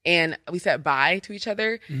 And we said bye to each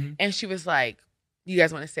other. And she was like, you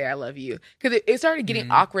guys want to say I love you? Because it started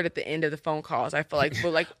getting awkward at the end of the phone calls. I feel like,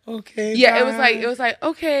 but like, okay, yeah, bye. it was like,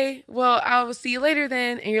 okay, well, I will see you later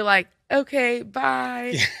then. And you're like, okay,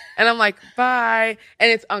 bye. And I'm like, bye.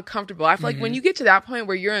 And it's uncomfortable. I feel like when you get to that point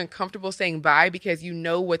where you're uncomfortable saying bye because you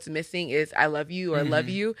know what's missing is I love you or love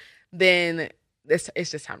you, then it's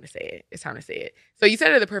just time to say it. It's time to say it. So you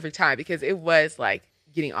said it at the perfect time because it was like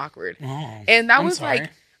getting awkward. And that was sorry.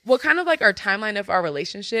 Like, well, kind of like our timeline of our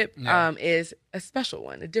relationship is a special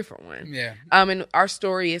one, a different one. Yeah. And our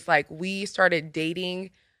story is like we started dating.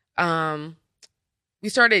 We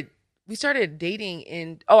started dating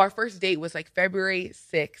in our first date was like February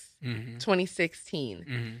 6th,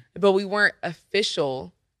 2016. But we weren't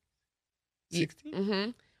official 16?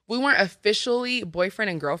 Mm-hmm. We weren't officially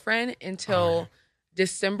boyfriend and girlfriend until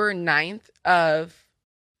December 9th of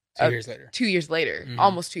 2 years later. 2 years later. Mhm.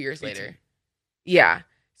 Almost 2 years 18. later. Yeah.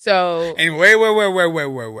 So. And wait.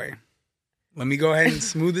 Let me go ahead and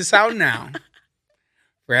smooth this out now.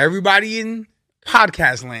 For everybody in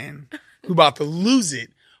podcast land who about to lose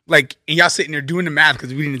it. Like, and y'all sitting there doing the math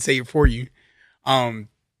because we didn't say it for you.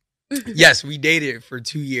 Yes, we dated for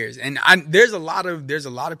 2 years. And there's a lot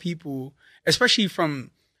of people, especially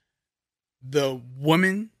from the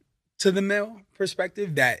woman to the male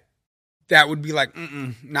perspective, that would be like,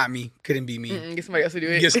 not me. Couldn't be me. Get somebody else to do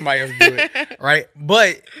it. Get somebody else to do it. Right?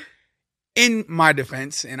 But in my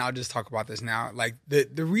defense, and I'll just talk about this now, like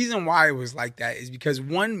the reason why it was like that is because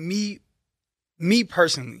one, me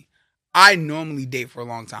personally, I normally date for a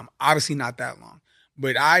long time. Obviously not that long.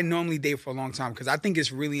 But I normally date for a long time because I think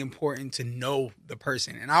it's really important to know the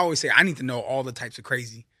person. And I always say I need to know all the types of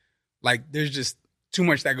crazy. Like, there's just too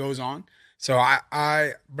much that goes on. So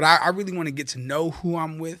I really want to get to know who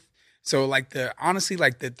I'm with. So honestly,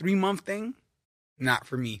 the 3-month thing, not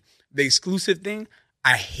for me. The exclusive thing,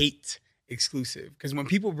 I hate exclusive. Because when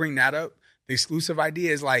people bring that up, the exclusive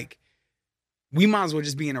idea is like, we might as well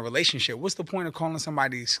just be in a relationship. What's the point of calling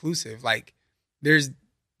somebody exclusive? Like, there's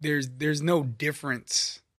no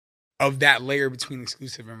difference of that layer between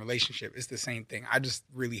exclusive and relationship. It's the same thing. I just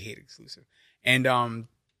really hate exclusive. And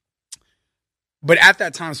but at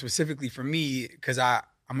that time specifically for me, because I'm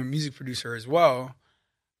a music producer as well,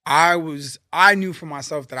 I knew for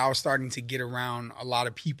myself that I was starting to get around a lot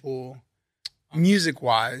of people music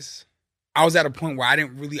wise. I was at a point where I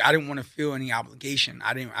didn't want to feel any obligation.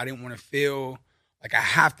 I didn't want to feel like I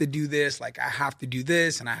have to do this, like I have to do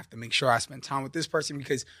this, and I have to make sure I spend time with this person,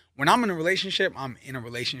 because when I'm in a relationship, I'm in a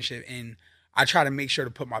relationship, and I try to make sure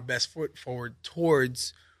to put my best foot forward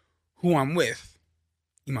towards who I'm with.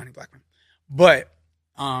 Imani Blackman. But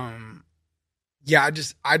yeah, I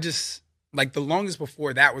just like the longest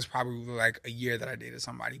before that was probably like a year that I dated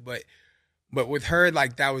somebody, but with her,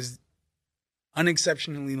 like, that was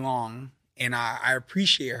unexceptionally long, and I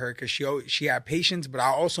appreciate her because she had patience, but I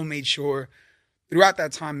also made sure throughout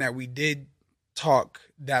that time that we did talk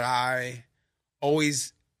that I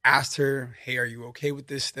always asked her, hey, are you okay with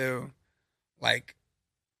this still? Like,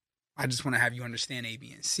 I just want to have you understand A,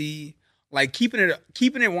 B, and C. Like, keeping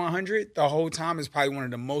it 100 the whole time is probably one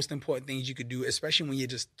of the most important things you could do, especially when you're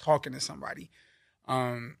just talking to somebody.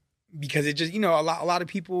 Because it just, a lot of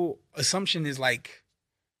people, assumption is like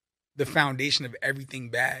the foundation of everything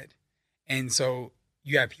bad. And so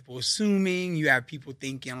you have people assuming, you have people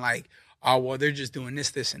thinking like, oh, well, they're just doing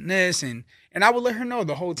this, this, and this. And I would let her know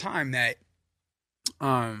the whole time that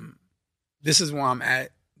this is where I'm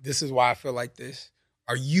at. This is why I feel like this.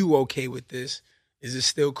 Are you okay with this? Is it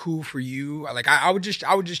still cool for you? Like, I would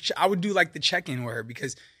do like the check-in with her,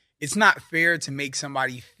 because it's not fair to make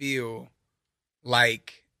somebody feel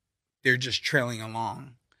like they're just trailing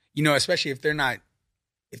along, especially if they're not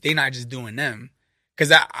just doing them.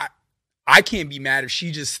 Because I can't be mad if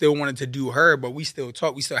she just still wanted to do her, but we still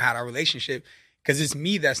talk, we still had our relationship, because it's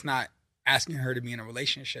me that's not asking her to be in a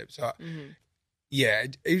relationship. So yeah,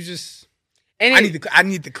 it was just. And I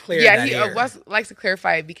need to clear that air. Yeah, he likes to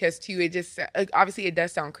clarify it because, too, it just, obviously it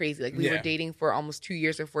does sound crazy. Like, we were dating for almost 2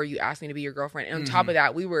 years before you asked me to be your girlfriend. And on top of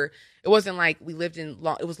that, it wasn't like we lived it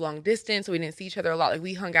was long distance, so we didn't see each other a lot. Like,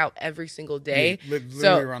 we hung out every single day.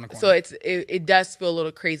 Literally around the corner. So it does feel a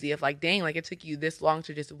little crazy of like, dang, like, it took you this long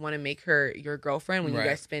to just want to make her your girlfriend when you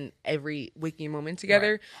guys spend every waking moment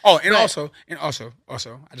together. Right. Oh, and also, I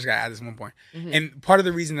just gotta add this one point. And part of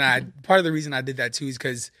the reason I did that too is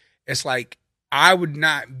because it's like, I would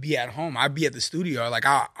not be at home. I'd be at the studio. Like,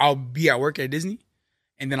 I'll be at work at Disney,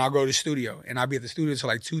 and then I'll go to the studio, and I'll be at the studio till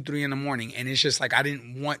like 2, 3 in the morning. And it's just like, I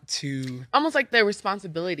didn't want to. Almost like the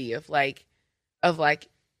responsibility of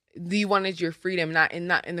you wanted your freedom, not in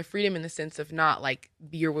the freedom in the sense of not like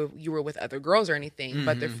you were with other girls or anything,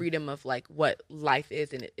 but the freedom of like what life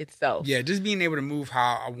is in itself. Yeah, just being able to move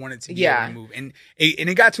how I wanted to be able to move. And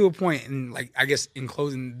it got to a point, and like, I guess in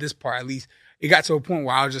closing this part at least, it got to a point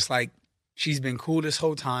where I was just like, she's been cool this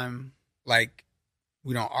whole time. Like,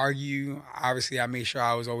 we don't argue. Obviously, I made sure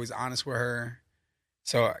I was always honest with her.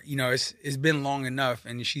 So, it's been long enough,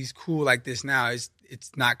 and she's cool like this now. It's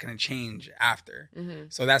not going to change after.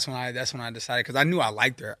 So that's when I decided, because I knew I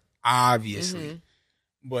liked her, obviously.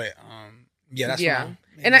 But that's when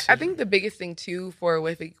I think the biggest thing too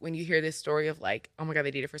when you hear this story of like, oh my God,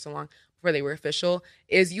 they dated for so long before they were official,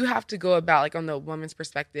 is you have to go about, like, on the woman's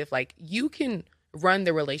perspective, like, you can run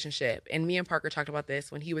the relationship. And me and Parker talked about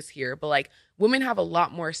this when he was here, but like, women have a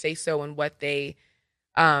lot more say so in what they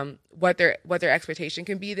what their expectation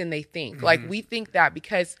can be than they think. Like, we think that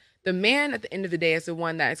because the man at the end of the day is the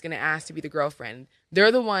one that is going to ask to be the girlfriend.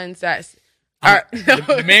 They're the ones that are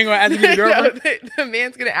the man gonna ask to be the girlfriend. No, the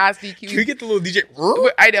man's gonna ask me, can we get the little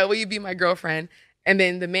DJ? I know, will you be my girlfriend? And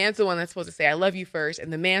then the man's the one that's supposed to say, I love you first.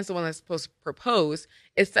 And the man's the one that's supposed to propose.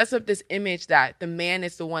 It sets up this image that the man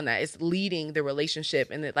is the one that is leading the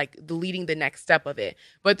relationship and leading the next step of it.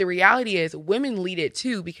 But the reality is women lead it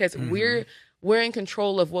too, because we're in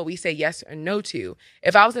control of what we say yes or no to.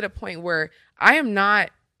 If I was at a point where I am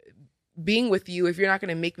not being with you if you're not going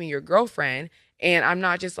to make me your girlfriend, and I'm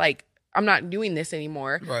not just like, I'm not doing this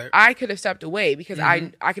anymore. Right. I could have stepped away because I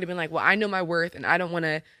could have been like, well, I know my worth and I don't want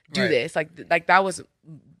to do this. Like that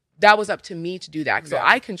was up to me to do that. So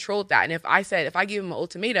I controlled that. And if I give him an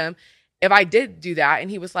ultimatum, if I did do that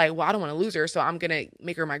and he was like, well, I don't want to lose her, so I'm going to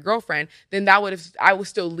make her my girlfriend, then I was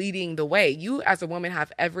still leading the way. You as a woman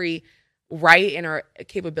have every right and our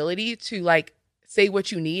capability to like say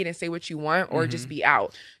what you need and say what you want or just be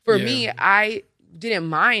out. For me, I didn't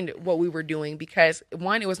mind what we were doing because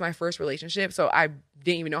one, it was my first relationship, so I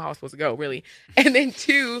didn't even know how I was supposed to go, really. And then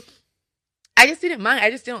two, I just didn't mind.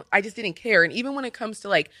 I just didn't care. And even when it comes to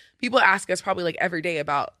like, people ask us probably like every day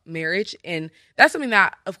about marriage, and that's something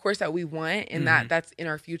that, of course, that we want and that's in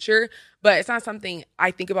our future, but it's not something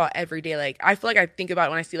I think about every day. Like, I feel like I think about it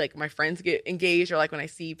when I see like my friends get engaged or like when I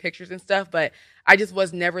see pictures and stuff, but I just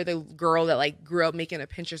was never the girl that like grew up making a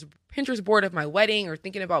Pinterest board of my wedding or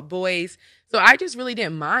thinking about boys. So I just really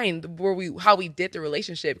didn't mind how we did the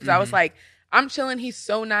relationship, because I was like, I'm chilling. He's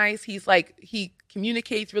so nice. He's like, he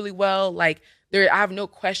communicates really well. Like, I have no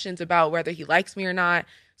questions about whether he likes me or not.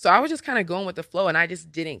 So I was just kind of going with the flow, and I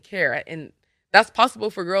just didn't care. And that's possible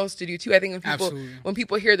for girls to do too. I think when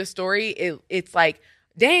people hear the story, it's like,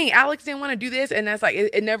 dang, Alex didn't want to do this. And that's like,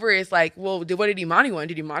 it never is like, well, what did Imani want?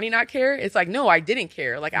 Did Imani not care? It's like, no, I didn't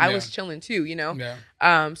care. Like, I was chilling too, you know?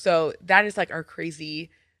 Yeah. So that is like our crazy,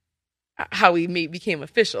 how we became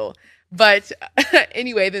official. But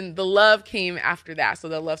anyway, then the love came after that. So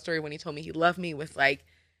the love story when he told me he loved me was like,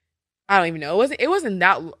 I don't even know. It wasn't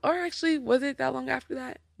that, or actually, was it that long after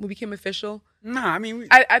that we became official? No, I mean,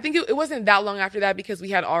 I think it wasn't that long after that because we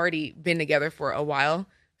had already been together for a while.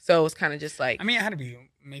 So it was kind of just like, I mean, it had to be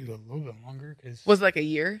maybe a little bit longer. Was it like a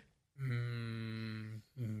year?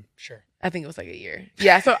 Sure. I think it was like a year.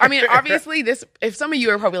 Yeah. So, I mean, obviously if some of you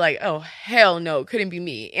are probably like, oh, hell no, it couldn't be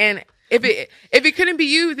me. And if it couldn't be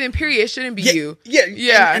you, then period, it shouldn't be you.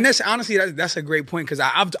 Yeah. And that's honestly, that's a great point. Cause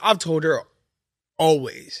I've told her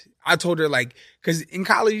always, I told her like, cause in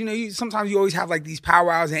college, you know, sometimes you always have like these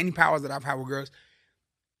powwows, and any powwows that I've had with girls.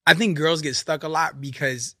 I think girls get stuck a lot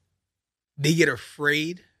because they get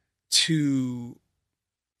afraid to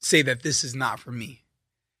say that this is not for me.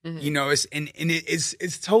 You know,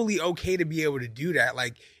 it's totally okay to be able to do that.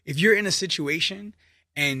 Like, if you're in a situation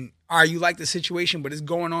and you like the situation, but it's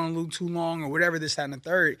going on a little too long or whatever, this, that, and the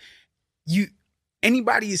third,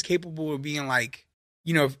 anybody is capable of being like,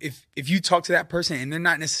 you know, if you talk to that person and they're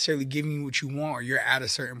not necessarily giving you what you want, or you're at a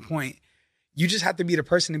certain point, you just have to be the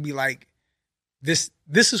person to be like, this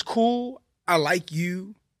is cool. I like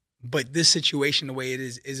you, but this situation, the way it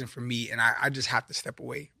is, isn't for me. And I just have to step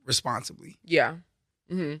away responsibly. Yeah.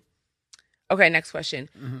 Okay, next question.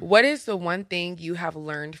 What is the one thing you have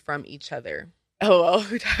learned from each other? Oh, well,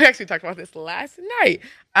 we actually talked about this last night.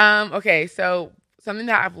 Okay, so something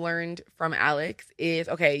that I've learned from Alex is,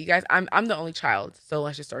 okay, you guys, I'm the only child, so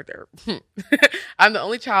let's just start there. I'm the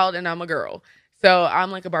only child, and I'm a girl. So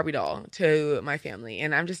I'm like a Barbie doll to my family,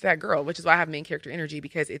 and I'm just that girl, which is why I have main character energy,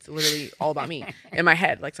 because it's literally all about me in my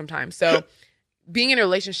head, like sometimes. So being in a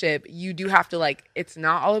relationship, you do have to like, it's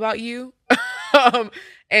not all about you,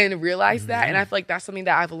 and realize that. And I feel like that's something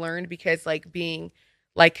that I've learned, because like being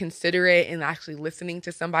like considerate and actually listening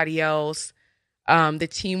to somebody else, the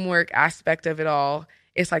teamwork aspect of it all,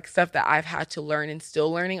 it's like stuff that I've had to learn and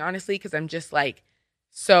still learning, honestly, because I'm just like,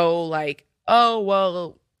 so like, oh,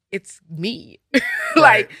 well, it's me.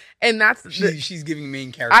 Like, and that's she's giving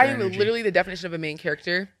main character I am energy. literally the definition of a main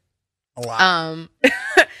character. A lot.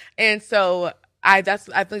 And so I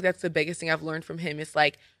think that's the biggest thing I've learned from him, is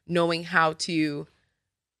like knowing how to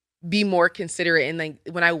be more considerate. And like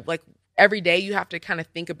when I like every day, you have to kind of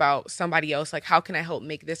think about somebody else. Like, how can I help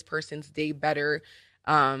make this person's day better?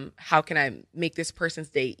 How can I make this person's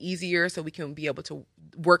day easier so we can be able to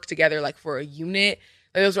work together like for a unit?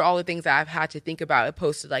 Like, those are all the things that I've had to think about,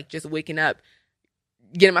 opposed to like just waking up,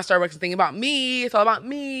 getting my Starbucks and thinking about me. It's all about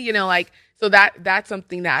me, you know, like, so that's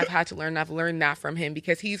something that I've had to learn. I've learned that from him,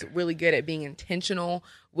 because he's really good at being intentional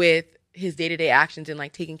with his day-to-day actions and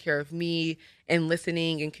like taking care of me and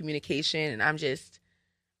listening and communication. And I'm just,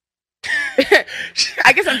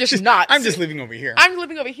 I guess I'm just not. I'm just living over here. I'm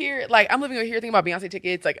living over here. Like, I'm living over here thinking about Beyonce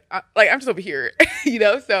tickets. Like, I'm just over here, you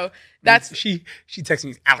know? So that's... She texted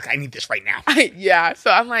me, Alex, I need this right now. Yeah.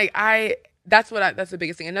 So I'm like, that's the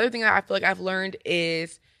biggest thing. Another thing that I feel like I've learned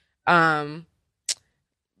is,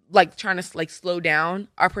 like trying to like slow down.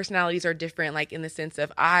 Our personalities are different, like in the sense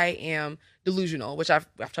of I am delusional, which I've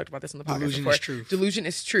talked about this on the podcast Delusion before. is truth. Delusion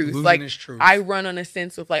is truth. Delusion like is truth. I run on a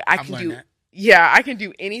sense of like I can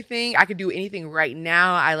do anything. I can do anything right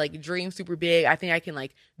now. I like dream super big. I think I can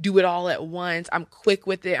like do it all at once. I'm quick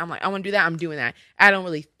with it. I'm like, I want to do that. I'm doing that. I don't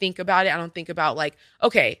really think about it. I don't think about like,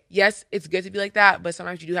 okay, yes, it's good to be like that, but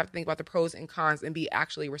sometimes you do have to think about the pros and cons and be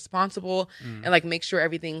actually responsible and like make sure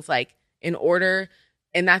everything's like in order.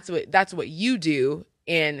 And that's what you do.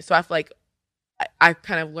 And so I feel like I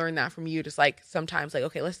kind of learned that from you, just like sometimes like,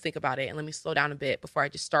 okay, let's think about it and let me slow down a bit before I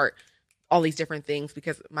just start all these different things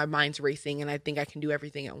because my mind's racing and I think I can do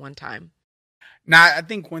everything at one time. Now, I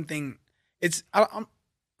think one thing it's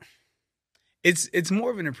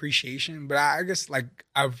more of an appreciation, but I guess like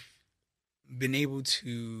I've been able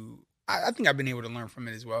to, I think I've been able to learn from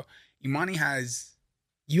it as well. Imani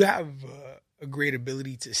you have a great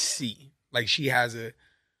ability to see. Like she has a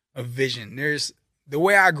vision. There's the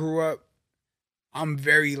way I grew up. I'm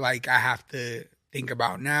very like I have to think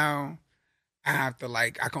about now. I have to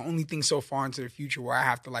like I can only think so far into the future where I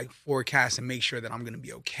have to like forecast and make sure that I'm gonna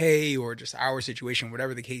be okay or just our situation,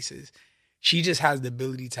 whatever the case is. She just has the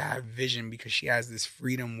ability to have vision because she has this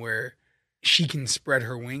freedom where she can spread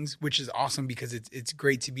her wings, which is awesome because it's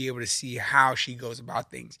great to be able to see how she goes about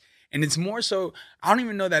things. And it's more so, I don't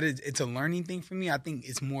even know that it's a learning thing for me. I think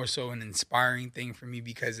it's more so an inspiring thing for me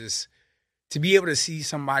because it's to be able to see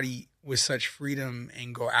somebody with such freedom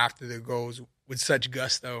and go after their goals with such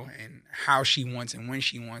gusto and how she wants and when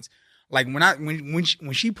she wants. Like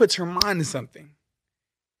when she puts her mind to something,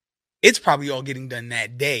 it's probably all getting done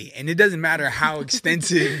that day. And it doesn't matter how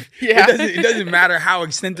extensive, it doesn't matter how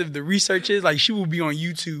extensive the research is. Like she will be on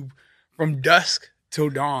YouTube from dusk till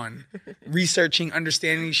dawn, researching,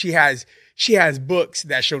 understanding. She has books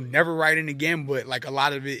that she'll never write in again, but like a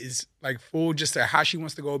lot of it is like full just to how she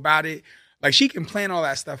wants to go about it. Like she can plan all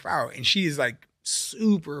that stuff out and she is like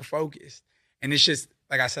super focused. And it's just,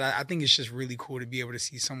 like I said, I think it's just really cool to be able to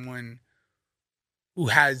see someone who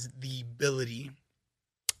has the ability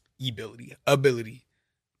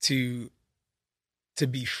to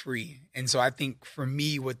be free. And so I think for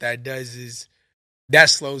me, what that does is that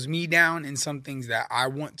slows me down in some things that I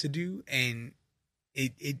want to do. And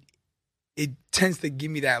it tends to give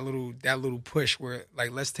me that little push where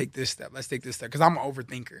like, let's take this step. Cause I'm an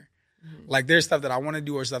overthinker. Mm-hmm. Like there's stuff that I want to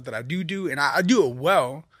do or stuff that I do. And I do it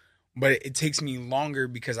well, but it takes me longer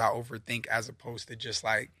because I overthink as opposed to just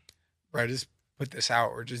like, bro, just put this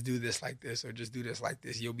out or just do this like this or just do this like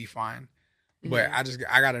this. You'll be fine. Mm-hmm. But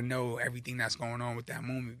I got to know everything that's going on with that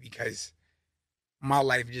moment because my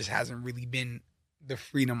life just hasn't really been the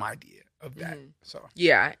freedom idea of that. Mm-hmm. So,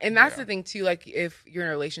 yeah. And that's the thing too, like if you're in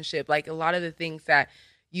a relationship, like a lot of the things that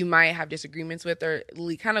you might have disagreements with or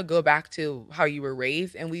kind of go back to how you were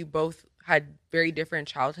raised. And we both had very different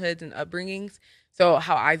childhoods and upbringings. So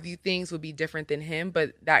how I view things would be different than him,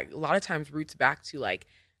 but that a lot of times roots back to like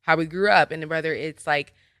how we grew up and whether it's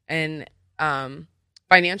like an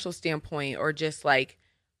financial standpoint or just like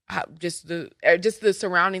just the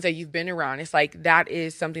surroundings that you've been around. It's like that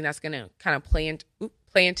is something that's going to kind of play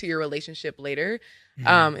into your relationship later.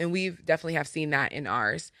 Mm-hmm. And we've definitely have seen that in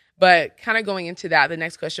ours. But kind of going into that, the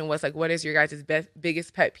next question was like, what is your guys'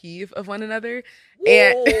 biggest pet peeve of one another?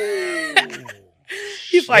 Whoa. And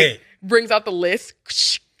he's like, brings out the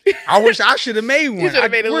list. I wish I should have made one.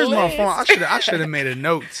 Where's my phone? I should have made a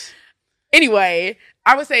notes. Anyway,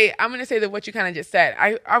 I'm going to say that what you kind of just said.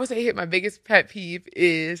 I would say my biggest pet peeve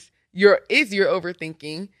is your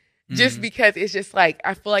overthinking. Just because it's just like,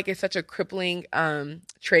 I feel like it's such a crippling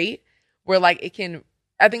trait where like it can,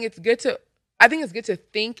 I think it's good to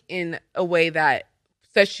think in a way that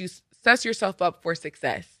sets yourself up for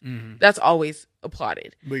success. Mm-hmm. That's always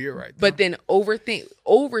applauded. But you're right. But then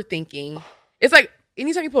overthinking, it's like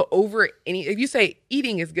anytime you put if you say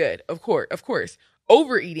eating is good, of course.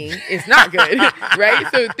 Overeating is not good, right?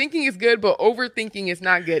 So thinking is good, but overthinking is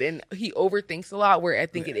not good. And he overthinks a lot where I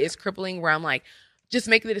think it is crippling where I'm like, just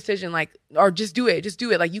make the decision, like, or just do it.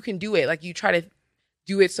 Like you can do it. Like you try to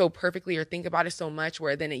do it so perfectly or think about it so much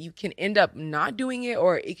where then you can end up not doing it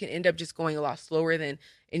or it can end up just going a lot slower than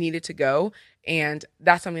it needed to go. And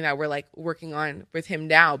that's something that we're like working on with him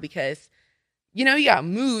now because, you know, you got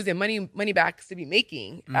moves and money backs to be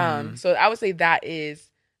making. So I would say that is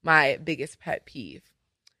my biggest pet peeve.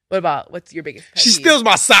 What's your biggest pet peeve? She steals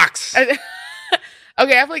my socks.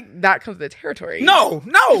 Okay, I feel like that comes with the territory. No.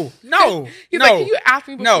 He's like, can you ask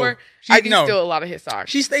me before? I do steal a lot of his socks.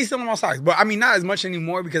 She stays stealing my socks, but I mean, not as much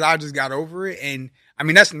anymore because I just got over it. And I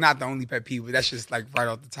mean, that's not the only pet peeve, but that's just like right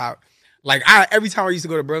off the top. Like every time I used to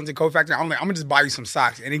go to Burlington Coat Factory, I'm like, I'm gonna just buy you some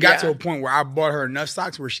socks. And it got to a point where I bought her enough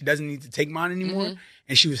socks where she doesn't need to take mine anymore,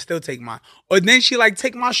 and she would still take mine. Or then she like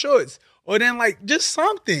take my shorts. Or then, like, just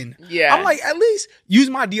something. Yeah. I'm like, at least use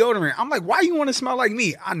my deodorant. I'm like, why you want to smell like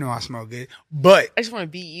me? I know I smell good, but I just want to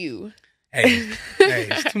beat you. Hey,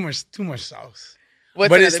 it's too much sauce.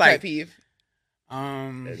 What's another pet peeve?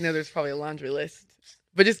 No, there's probably a laundry list.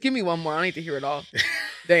 But just give me one more. I don't need to hear it all.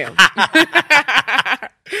 Damn.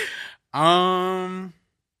 I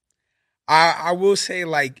will say,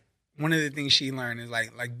 like, one of the things she learned is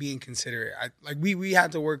like being considerate. We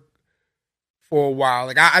had to work for a while.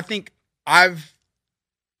 Like, I think I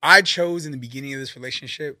chose in the beginning of this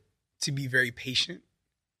relationship to be very patient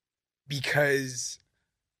because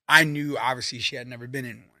I knew obviously she had never been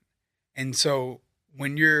in one. And so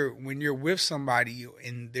when you're with somebody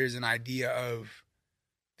and there's an idea of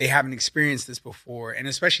they haven't experienced this before, and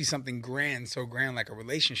especially something so grand like a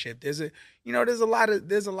relationship, there's a lot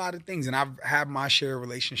of things. And I've had my share of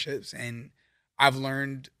relationships, and I've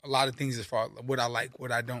learned a lot of things as far as what I like,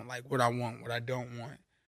 what I don't like, what I want, what I don't want.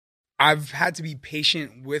 I've had to be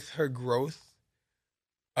patient with her growth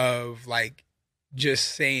of like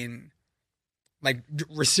just saying, like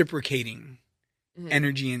reciprocating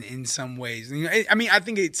energy in some ways. You know, I mean, I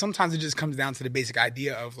think sometimes it just comes down to the basic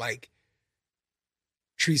idea of like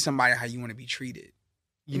treat somebody how you want to be treated,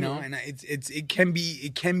 you know. And it can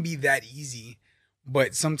be that easy,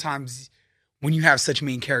 but sometimes when you have such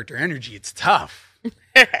main character energy, it's tough.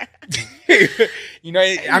 You know,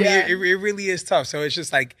 I mean, it really is tough. So it's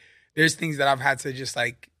just like there's things that I've had to just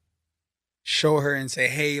like show her and say,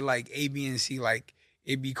 hey, like A, B, and C, like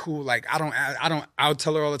it'd be cool. Like I'll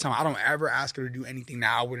tell her all the time, I don't ever ask her to do anything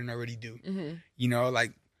that I wouldn't already do. You know,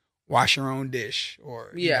 like wash your own dish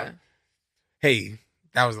or you know, hey,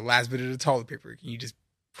 that was the last bit of the toilet paper. Can you just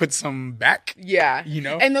put some back? Yeah. You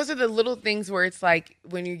know? And those are the little things where it's like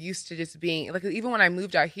when you're used to just being like, even when I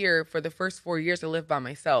moved out here for the first 4 years, I lived by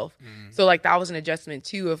myself. So like that was an adjustment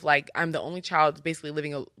too of like, I'm the only child basically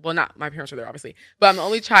living, well, not my parents were there obviously, but I'm the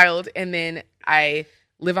only child. And then I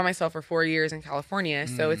live by myself for 4 years in California.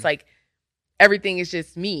 So it's like, everything is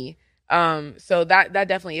just me. So that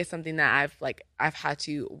definitely is something that I've had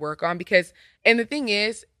to work on because, and the thing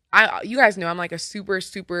is, you guys know I'm like a super,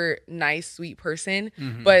 super nice, sweet person,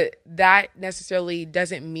 but that necessarily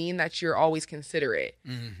doesn't mean that you're always considerate.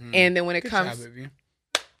 And then when it comes,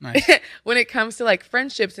 nice. When it comes to like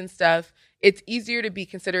friendships and stuff, it's easier to be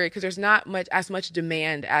considerate because there's not as much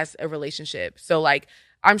demand as a relationship. So like,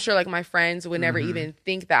 I'm sure like my friends would never even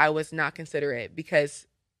think that I was not considerate because,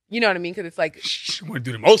 you know what I mean? Because it's like, she want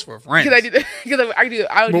to do the most for her friends. Because I do.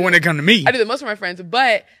 But when it comes to me, I do the most for my friends,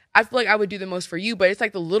 but I feel like I would do the most for you, but it's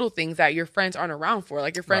like the little things that your friends aren't around for.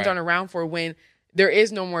 Like your friends aren't around for when there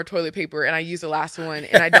is no more toilet paper and I use the last one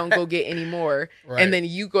and I don't go get any more. And then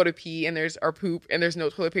you go to pee and or poop and there's no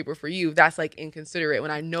toilet paper for you. That's like inconsiderate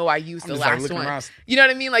when I know I used the last one. Around. You know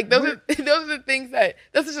what I mean? Like those are the things that's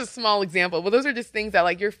just a small example, but those are just things that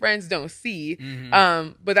like your friends don't see.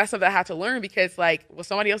 But that's something I had to learn because like, well,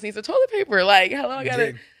 somebody else needs the toilet paper. Like, hello, I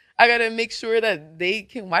gotta make sure that they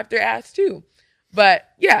can wipe their ass too. But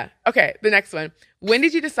yeah, okay, the next one. When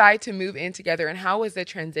did you decide to move in together and how was the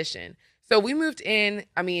transition? So we moved in,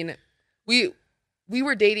 I mean, we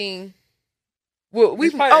were dating. Well, it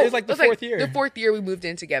was like the fourth year. The fourth year we moved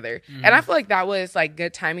in together. And I feel like that was like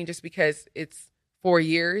good timing just because it's 4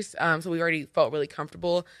 years. So we already felt really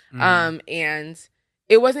comfortable. And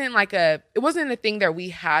it wasn't a thing that we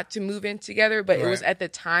had to move in together, but it was at the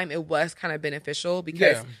time it was kind of beneficial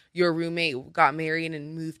because your roommate got married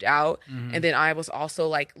and moved out. And then I was also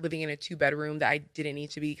like living in a 2-bedroom that I didn't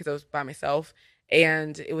need to be because I was by myself.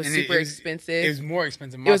 And it was super expensive. It was more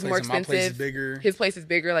expensive. My place is bigger. His place is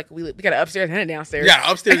bigger. Like we got an upstairs and a downstairs.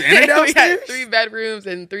 Yeah, upstairs and a downstairs. We had 3 bedrooms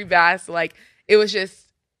and 3 baths. Like it was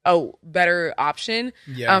just a better option.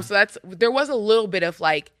 Yeah. So there was a little bit of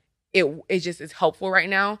like it just is helpful right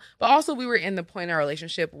now. But also we were in the point in our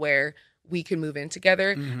relationship where we could move in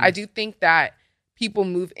together. I do think that people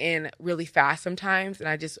move in really fast sometimes, and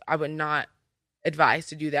I would not advise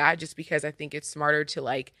to do that just because I think it's smarter to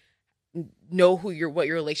like know what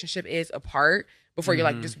your relationship is apart before you're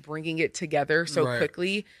like just bringing it together so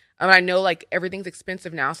quickly. I know like everything's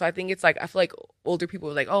expensive now, so I think it's like I feel like older people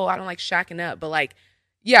are like, oh, I don't like shacking up, but like,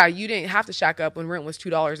 yeah, you didn't have to shack up when rent was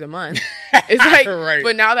 $2 a month. It's like,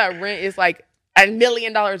 but now that rent is like $1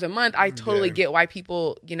 million a month, I totally get why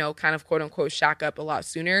people, you know, kind of quote unquote shack up a lot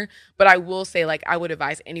sooner. But I will say, like, I would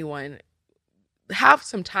advise anyone have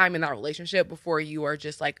some time in that relationship before you are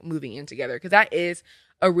just like moving in together, because that is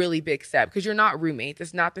a really big step, because you're not roommates.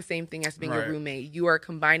 It's not the same thing as being a roommate. You are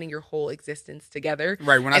combining your whole existence together.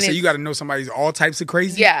 Right. When I say you got to know somebody's all types of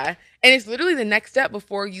crazy. Yeah. And it's literally the next step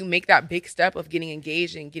before you make that big step of getting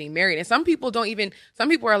engaged and getting married. And some people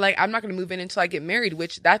are like, I'm not going to move in until I get married,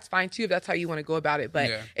 which that's fine too, if that's how you want to go about it.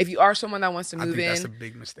 But if you are someone that wants to move in that's a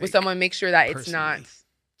big mistake with someone, make sure that it's not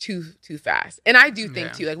too fast. And I do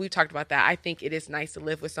think too, like we've talked about that, I think it is nice to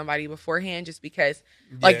live with somebody beforehand, just because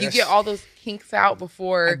like you get all those kinks out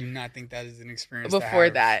before. I do not think that is an experience before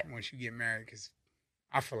that once you get married, because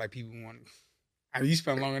I feel like people want, I mean, you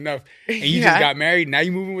spent long enough and you just got married, now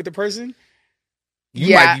you moving with the person,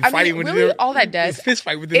 you might be fighting with really all that does fist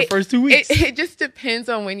fight within the first 2 weeks. It just depends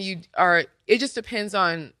on when you are, it just depends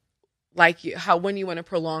on like when you want to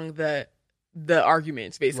prolong the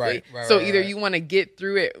arguments, basically. So either you want to get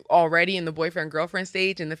through it already in the boyfriend-girlfriend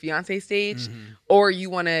stage and the fiance stage, or you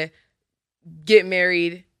want to get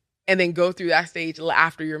married and then go through that stage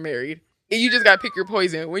after you're married. You just got to pick your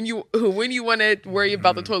poison. When you want to worry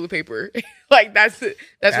about the toilet paper. Like that's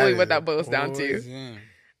really what that boils down to.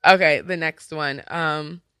 Okay, the next one.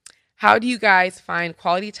 How do you guys find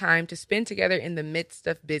quality time to spend together in the midst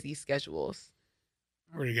of busy schedules?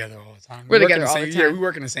 We're together all the time. We're together all the time. Yeah, we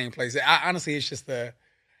work in the same place. Honestly, it's just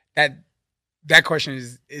that question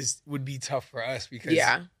would be tough for us, because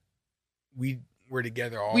we're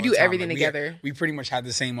together all the time. We do everything together. We pretty much have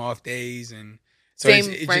the same off days, and so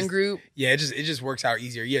same friend group. Yeah, it just works out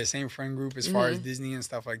easier. Yeah, same friend group as far as Disney and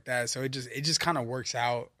stuff like that. So it just kind of works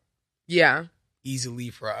out. Yeah. Easily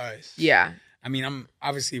for us. Yeah. I mean, I'm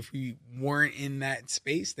obviously, if we weren't in that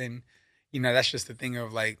space, then that's just the thing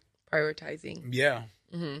of like prioritizing. Yeah.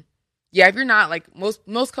 Mm-hmm. Yeah, if you're not like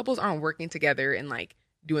most couples aren't working together and like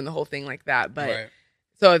doing the whole thing like that, but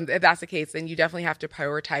so if that's the case, then you definitely have to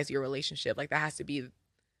prioritize your relationship. Like that has to be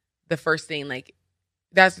the first thing. Like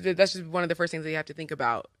that's just one of the first things that you have to think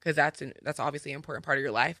about, because that's obviously an important part of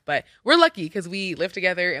your life. But we're lucky because we live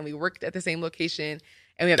together and we worked at the same location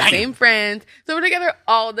and we have the same friends, so we're together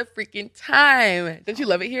all the freaking time. Don't you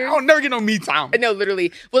love it here? I'll never get no me time. No,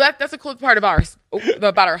 literally. Well, that's a cool part about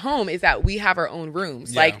our home, is that we have our own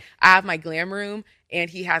rooms. Yeah. Like I have my glam room and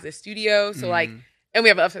he has a studio. So like, and we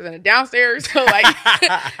have an upstairs and a downstairs. So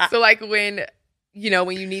like, when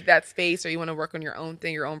you need that space or you want to work on your own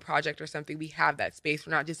thing, your own project or something, we have that space.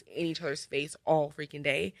 We're not just in each other's space all freaking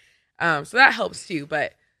day. So that helps too.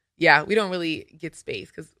 But yeah, we don't really get space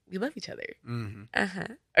because we love each other.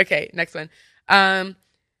 Okay, next one.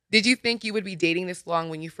 Did you think you would be dating this long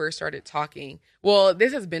when you first started talking? Well,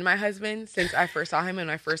 this has been my husband since I first saw him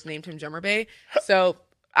and I first named him Jummer Bay. So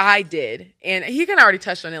I did. And he kind of already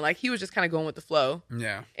touched on it. Like, he was just kind of going with the flow.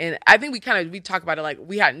 Yeah. And I think we talk about it like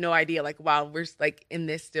we had no idea. Like, wow, we're like in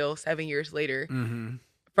this still 7 years later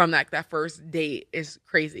from that first date is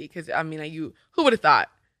crazy. Because, I mean, who would have thought?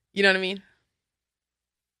 You know what I mean?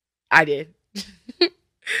 I did.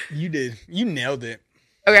 You did. You nailed it.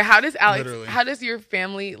 Okay, how does your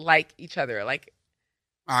family like each other? Like,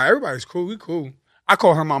 everybody's cool. We cool. I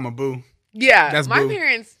call her Mama Boo. Yeah, that's my Boo.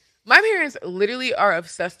 My parents literally are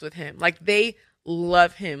obsessed with him. Like, they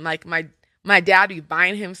love him. Like, my dad be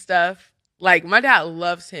buying him stuff. Like, my dad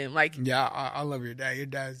loves him. Like, yeah, I love your dad. Your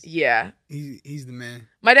dad's he's the man.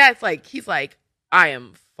 My dad's like, he's like, I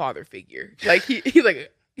am father figure. Like he's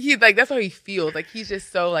like that's how he feels. Like, he's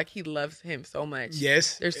just so like, he loves him so much.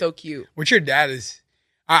 Yes, they're so cute. What your dad is.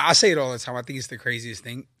 I say it all the time. I think it's the craziest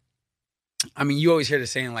thing. I mean, you always hear the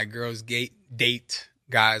saying like girls date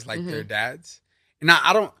guys like their dads, and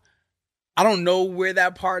I don't know where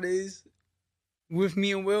that part is with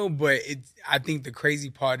me and Will, but I think the crazy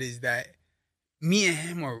part is that me and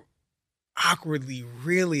him are awkwardly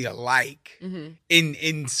really alike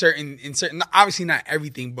in certain obviously not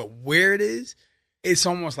everything, but where it is, it's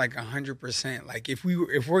almost like 100%. Like if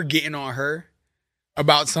we're getting on her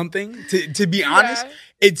about something, to be honest,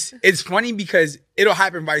 it's funny because it'll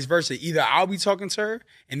happen vice versa. Either I'll be talking to her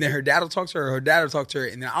and then her dad will talk to her, or her dad will talk to her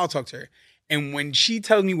and then I'll talk to her. And when she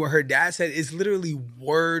tells me what her dad said, it's literally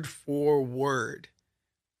word for word,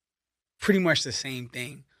 pretty much the same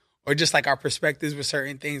thing. Or just like our perspectives with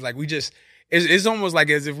certain things. Like it's almost like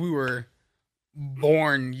as if we were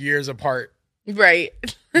born years apart. Right.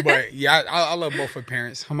 But yeah, I love both her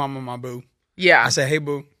parents. Her mom and my boo. Yeah. I said, hey,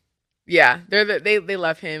 boo. Yeah, they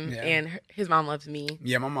love him, and his mom loves me.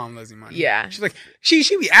 Yeah, my mom loves him. Yeah, she's like she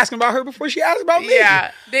be asking about her before she asks about me.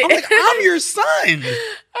 Yeah, I'm like, I'm your son.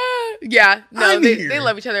 Yeah, no, they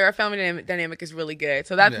love each other. Our family dynamic is really good.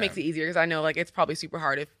 So that makes it easier because I know like it's probably super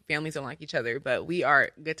hard if families don't like each other, but we are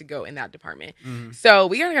good to go in that department. Mm-hmm. So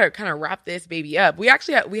we gotta kind of wrap this baby up. We're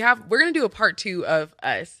gonna do a part 2 of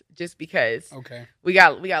us just because we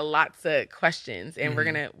got lots of questions and we're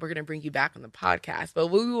gonna bring you back on the podcast. But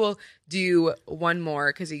we will do one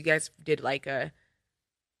more because you guys did like a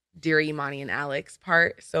Dear Imani and Alex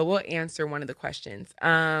part. So we'll answer one of the questions.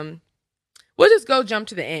 We'll just go jump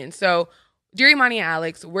to the end. So, Dear Imani and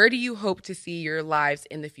Alex, where do you hope to see your lives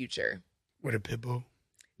in the future? With a pit bull?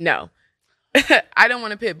 No. I don't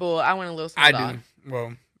want a pit bull. I want a little small dog. I do.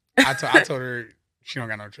 Well, I told her she don't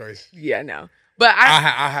got no choice. Yeah, no. But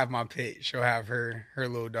I'll have my pet. She'll have her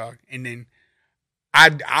little dog. And then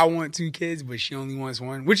I want 2 kids, but she only wants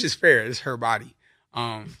 1, which is fair. It's her body.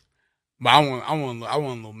 But I want a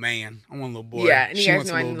little man. I want a little boy. Yeah, and you guys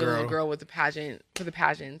know I need a little girl with the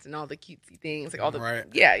pageants and all the cutesy things, like all the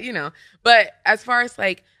yeah, you know. But as far as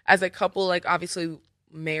like as a couple, like obviously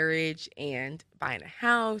marriage and buying a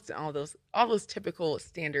house and all those typical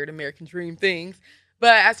standard American dream things.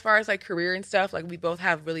 But as far as like career and stuff, like we both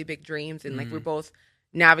have really big dreams and like we're both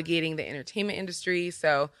navigating the entertainment industry.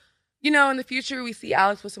 So, you know, in the future, we see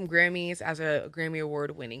Alex with some Grammys as a Grammy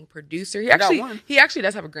Award-winning producer. He actually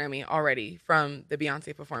does have a Grammy already from the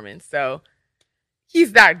Beyonce performance. So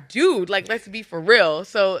he's that dude. Like, let's be for real.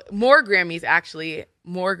 So more Grammys, actually.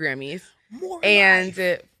 More Grammys. More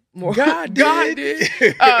God did.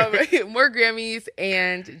 More Grammys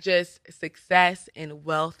and just success and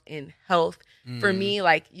wealth and health. For me,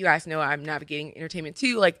 like, you guys know I'm navigating entertainment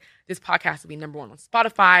too. Like, this podcast will be #1 on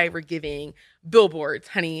Spotify. We're giving billboards,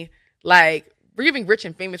 honey. Like, we're giving Rich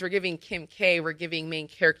and Famous. We're giving Kim K. We're giving main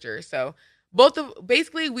characters. So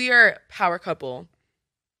basically, we are power couple.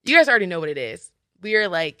 You guys already know what it is. We are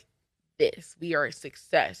like this. We are a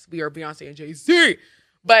success. We are Beyonce and Jay-Z.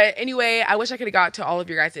 But anyway, I wish I could have got to all of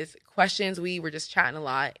your guys' questions. We were just chatting a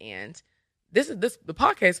lot. And the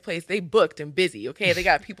podcast place, they booked and busy, okay? They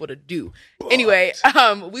got people to do. Anyway,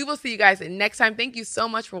 we will see you guys next time. Thank you so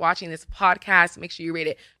much for watching this podcast. Make sure you rate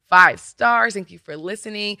it 5 stars. Thank you for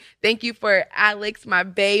listening. Thank you for Alex, my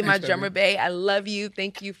bae, my drummer bae. I love you.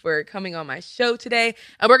 Thank you for coming on my show today.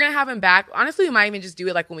 And we're going to have him back. Honestly, we might even just do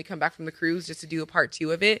it like when we come back from the cruise just to do a part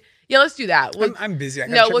 2 of it. Yeah, let's do that. I'm busy.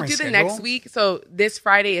 We'll do the next week. So this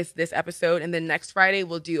Friday is this episode. And then next Friday,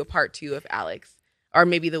 we'll do a part 2 of Alex. Or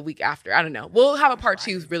maybe the week after. I don't know. We'll have a part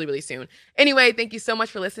 2 really, really soon. Anyway, thank you so much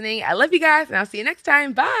for listening. I love you guys. And I'll see you next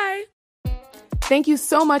time. Bye. Thank you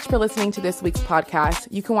so much for listening to this week's podcast.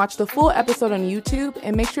 You can watch the full episode on YouTube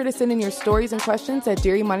and make sure to send in your stories and questions at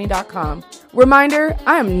dearymoney.com. Reminder,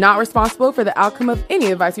 I am not responsible for the outcome of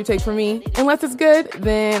any advice you take from me. Unless it's good,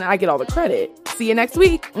 then I get all the credit. See you next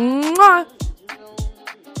week. Mwah!